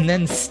and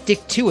then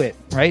stick to it,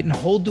 right? And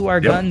hold to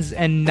our guns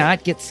and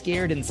not get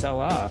scared and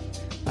sell off,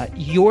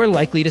 you're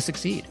likely to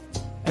succeed.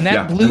 And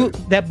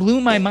that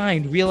blew my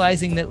mind,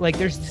 realizing that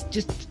there's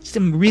just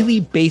some really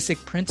basic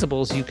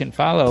principles you can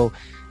follow,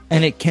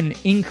 and it can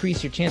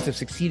increase your chance of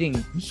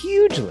succeeding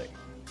hugely.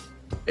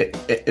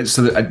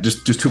 So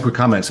just two quick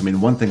comments. I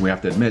mean, one thing we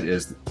have to admit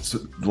is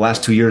the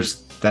last 2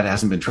 years that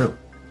hasn't been true,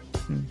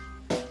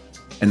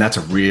 and that's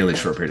a really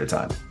short period of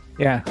time.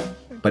 Yeah.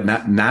 But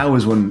now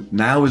is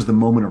the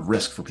moment of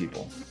risk for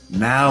people.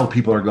 Now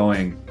people are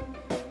going,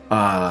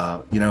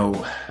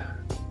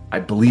 I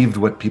believed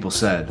what people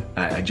said.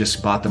 I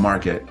just bought the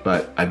market,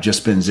 but I've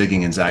just been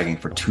zigging and zagging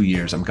for 2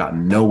 years. I've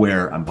gotten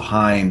nowhere. I'm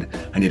behind.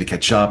 I need to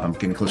catch up. I'm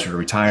getting closer to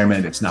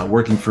retirement. It's not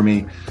working for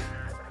me.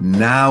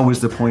 Now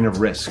is the point of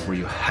risk where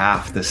you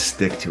have to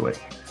stick to it.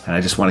 And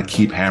I just want to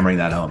keep hammering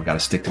that home. Got to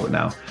stick to it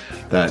now.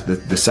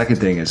 The second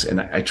thing is, and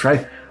I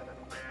try,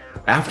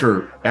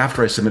 after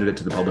I submitted it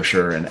to the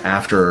publisher and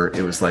after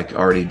it was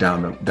already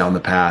down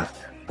the path,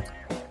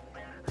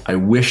 I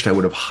wished I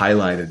would have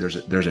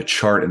highlighted. There's a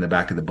chart in the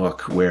back of the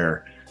book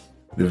where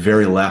the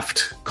very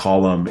left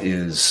column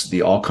is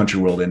the All Country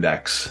World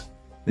Index.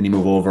 Then you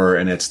move over,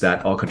 and it's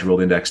that All Country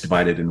World Index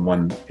divided in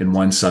one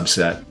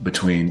subset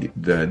between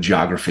the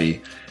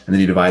geography, and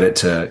then you divide it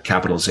to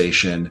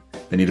capitalization.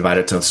 Then you divide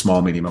it to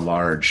small, medium, and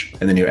large,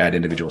 and then you add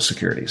individual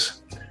securities.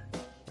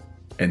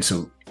 And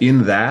so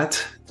in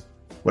that,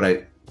 what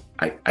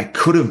I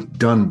could have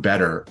done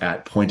better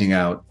at pointing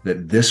out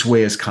that this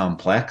way is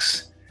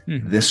complex.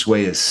 This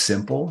way is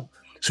simple.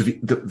 So if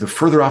the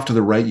further off to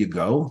the right you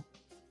go,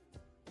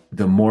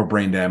 the more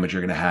brain damage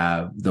you're going to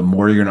have, the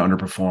more you're going to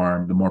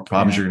underperform, the more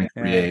problems you're going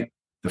to create.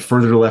 The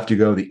further to the left you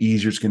go, the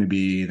easier it's going to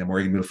be, the more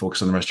you're going to be able to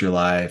focus on the rest of your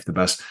life, the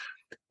best.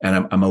 And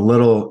there's a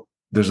little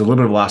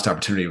bit of lost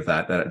opportunity with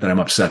that I'm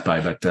upset by.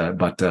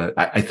 But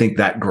I think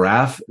that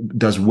graph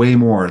does way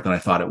more than I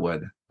thought it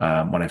would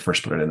when I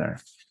first put it in there.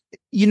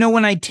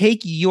 When I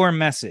take your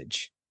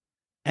message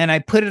and I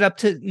put it up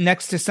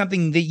next to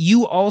something that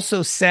you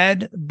also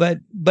said, but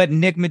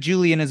Nick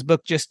Majuli in his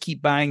book Just Keep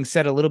Buying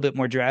said a little bit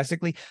more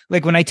drastically.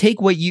 When I take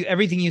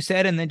everything you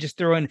said and then just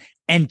throw in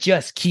and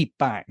just keep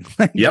buying,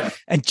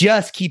 and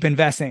just keep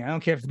investing. I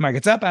don't care if the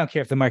market's up. I don't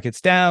care if the market's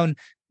down.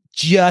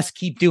 Just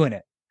keep doing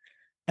it.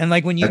 And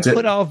when you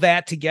put all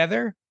that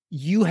together,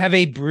 you have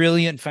a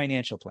brilliant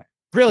financial plan.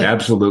 Brilliant.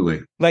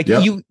 Absolutely.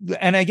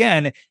 And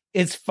again,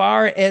 as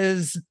far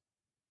as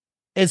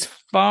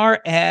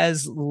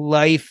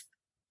life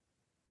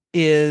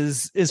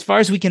is, as far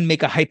as we can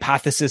make a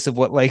hypothesis of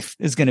what life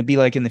is going to be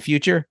like in the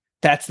future,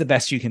 that's the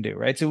best you can do,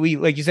 right? So we,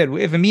 like you said,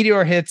 if a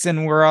meteor hits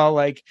and we're all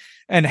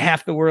and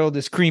half the world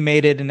is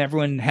cremated and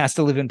everyone has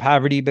to live in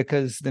poverty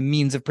because the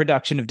means of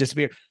production have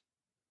disappeared.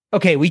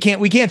 Okay, we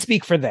can't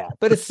speak for that.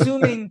 But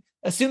assuming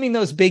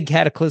those big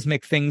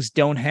cataclysmic things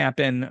don't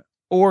happen,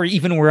 or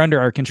even were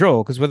under our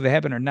control, because whether they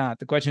happen or not,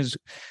 the question is,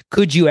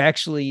 could you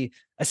actually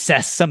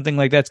assess something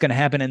like that's going to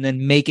happen and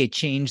then make a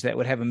change that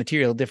would have a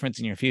material difference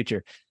in your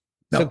future?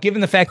 No. So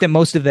given the fact that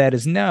most of that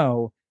is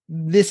no,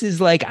 this is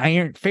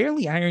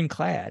fairly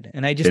ironclad.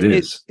 And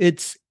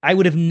I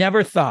would have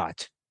never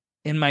thought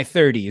in my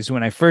 30s,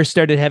 when I first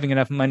started having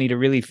enough money to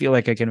really feel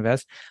like I can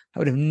invest, I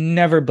would have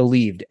never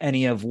believed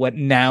any of what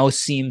now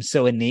seems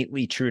so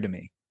innately true to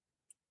me.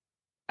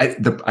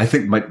 I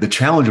think the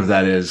challenge of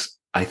that is,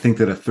 I think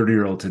that a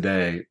 30-year-old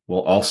today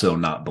will also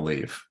not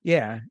believe.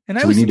 Yeah. And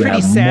I was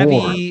pretty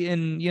savvy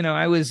and,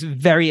 I was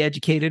very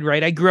educated,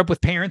 right? I grew up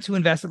with parents who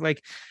invested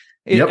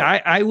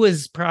I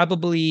was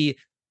probably,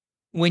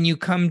 when you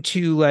come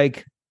to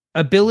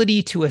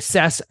ability to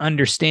assess,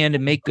 understand,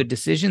 and make good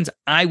decisions,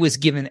 I was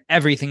given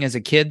everything as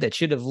a kid that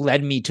should have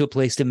led me to a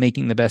place to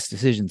making the best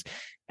decisions.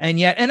 And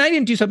I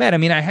didn't do so bad. I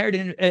mean, I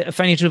hired a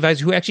financial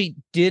advisor who actually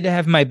did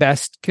have my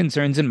best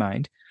concerns in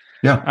mind.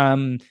 Yeah.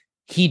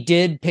 He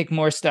did pick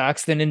more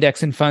stocks than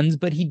index and funds,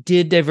 but he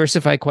did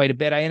diversify quite a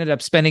bit. I ended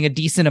up spending a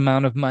decent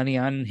amount of money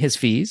on his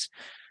fees.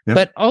 Yep.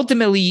 But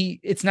ultimately,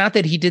 it's not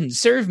that he didn't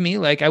serve me.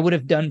 I would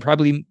have done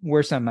probably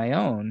worse on my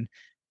own.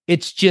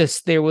 It's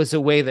just there was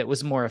a way that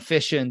was more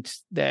efficient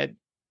that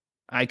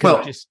I could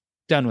have just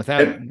done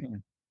without.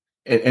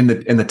 I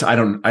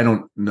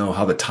don't know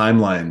how the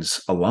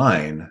timelines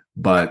align,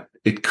 but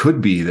it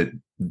could be that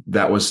the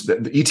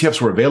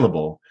ETFs were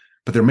available,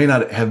 but there may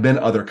not have been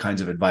other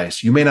kinds of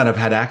advice. You may not have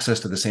had access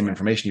to the same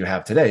information you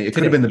have today. It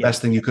could have been the best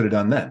thing you could have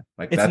done then.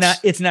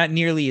 It's not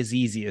nearly as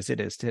easy as it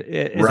is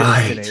today.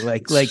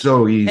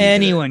 So easy.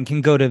 Anyone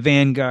can go to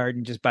Vanguard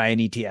and just buy an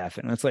ETF,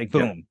 and it's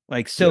boom,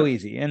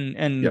 easy.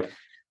 And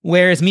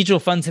whereas mutual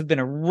funds have been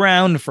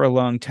around for a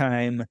long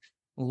time,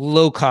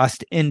 low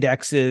cost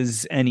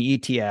indexes and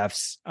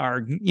ETFs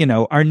are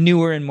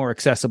newer and more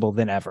accessible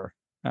than ever.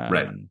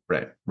 Right.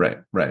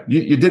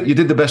 You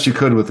did the best you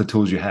could with the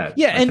tools you had.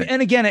 Yeah.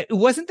 And again, it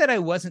wasn't that I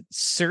wasn't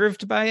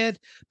served by it,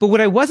 but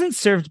what I wasn't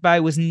served by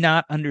was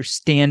not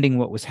understanding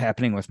what was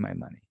happening with my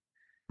money.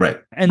 Right.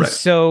 And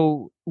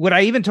so what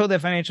I even told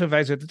that financial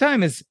advisor at the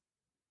time is,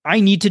 I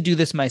need to do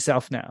this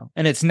myself now.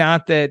 And it's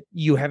not that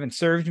you haven't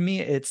served me.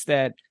 It's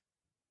that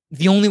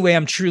the only way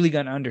I'm truly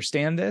going to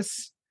understand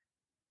this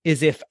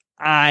is if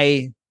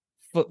and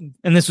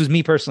this was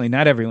me personally,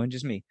 not everyone,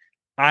 just me.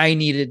 I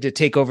needed to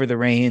take over the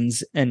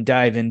reins and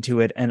dive into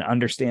it and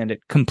understand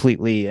it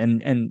completely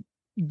and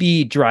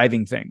be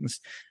driving things.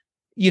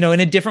 In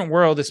a different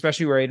world,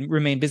 especially where I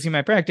remain busy in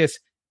my practice,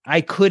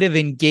 I could have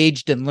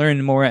engaged and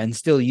learned more and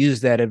still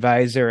used that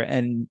advisor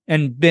and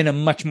been a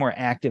much more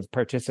active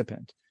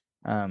participant.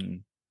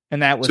 And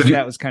that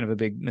was kind of a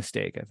big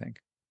mistake, I think.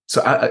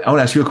 So I want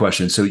to ask you a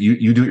question. So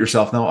you do it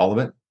yourself now, all of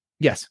it?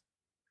 Yes.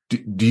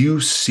 Do you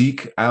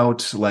seek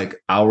out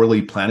like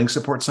hourly planning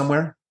support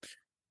somewhere?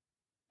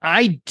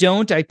 I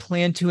don't. I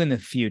plan to in the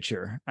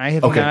future. I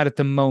have not at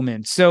the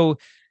moment. So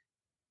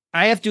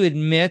I have to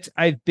admit,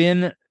 I've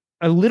been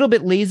a little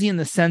bit lazy in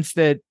the sense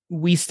that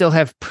we still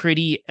have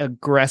pretty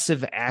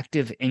aggressive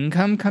active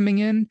income coming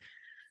in.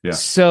 Yeah.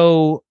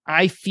 So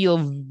I feel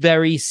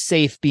very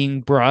safe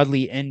being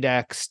broadly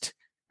indexed.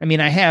 I mean,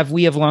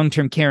 we have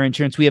long-term care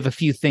insurance. We have a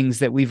few things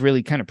that we've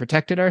really kind of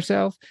protected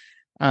ourselves.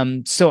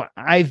 So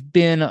I've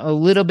been a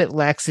little bit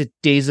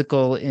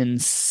lackadaisical in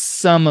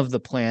some of the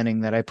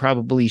planning that I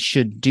probably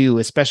should do,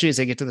 especially as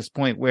I get to this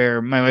point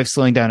where my wife's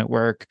slowing down at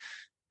work,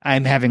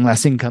 I'm having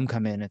less income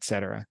come in, et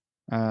cetera.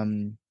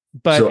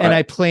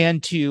 I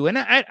plan to, and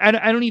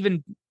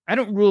I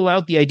don't rule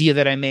out the idea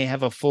that I may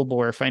have a full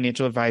bore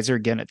financial advisor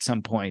again at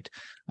some point.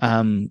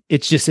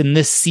 It's just in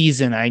this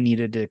season, I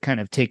needed to kind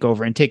of take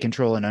over and take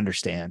control and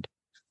understand.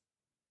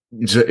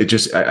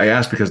 I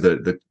asked because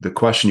the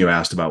question you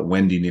asked about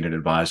when do you need an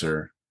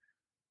advisor,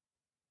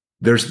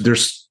 there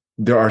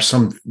are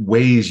some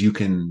ways you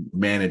can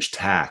manage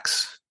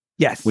tax.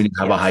 Yes. When you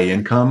have a high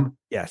income.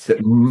 Yes.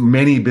 That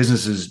many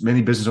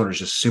business owners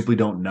just simply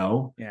don't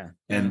know. Yeah.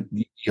 And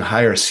you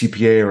hire a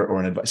CPA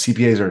or an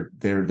CPAs are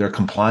they're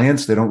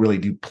compliance. They don't really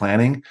do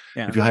planning.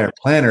 Yeah. If you hire a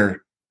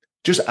planner,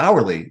 just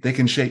hourly, they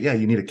can say, yeah,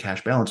 you need a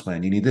cash balance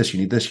plan. You need this, you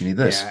need this, you need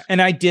this. Yeah.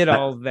 And I did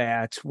all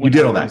that. You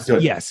did all that.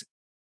 Good. Yes.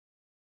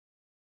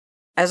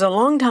 As a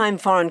longtime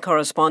foreign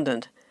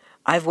correspondent,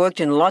 I've worked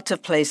in lots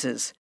of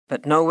places,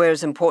 but nowhere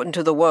as important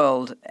to the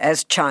world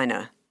as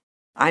China.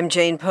 I'm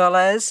Jane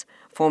Perlez,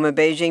 former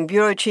Beijing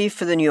bureau chief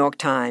for the New York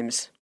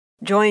Times.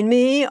 Join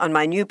me on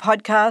my new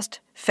podcast,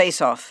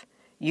 Face Off,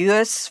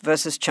 U.S.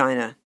 versus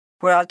China,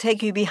 where I'll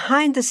take you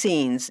behind the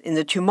scenes in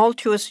the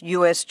tumultuous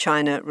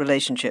U.S.-China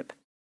relationship.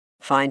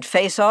 Find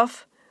Face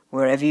Off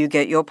wherever you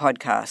get your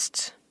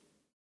podcasts.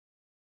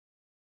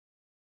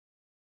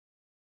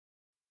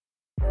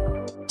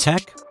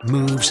 Tech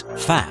moves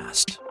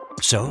fast,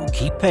 so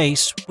keep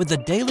pace with the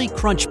Daily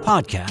Crunch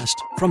podcast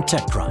from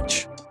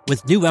TechCrunch.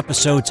 With new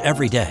episodes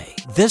every day,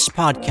 this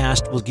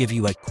podcast will give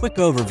you a quick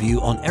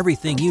overview on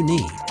everything you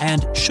need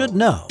and should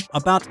know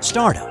about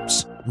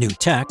startups, new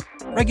tech,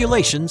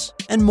 regulations,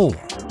 and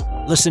more.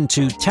 Listen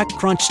to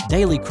TechCrunch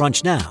Daily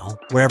Crunch now,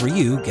 wherever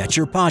you get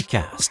your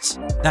podcasts.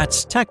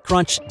 That's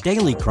TechCrunch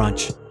Daily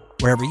Crunch,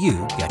 wherever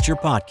you get your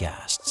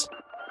podcasts.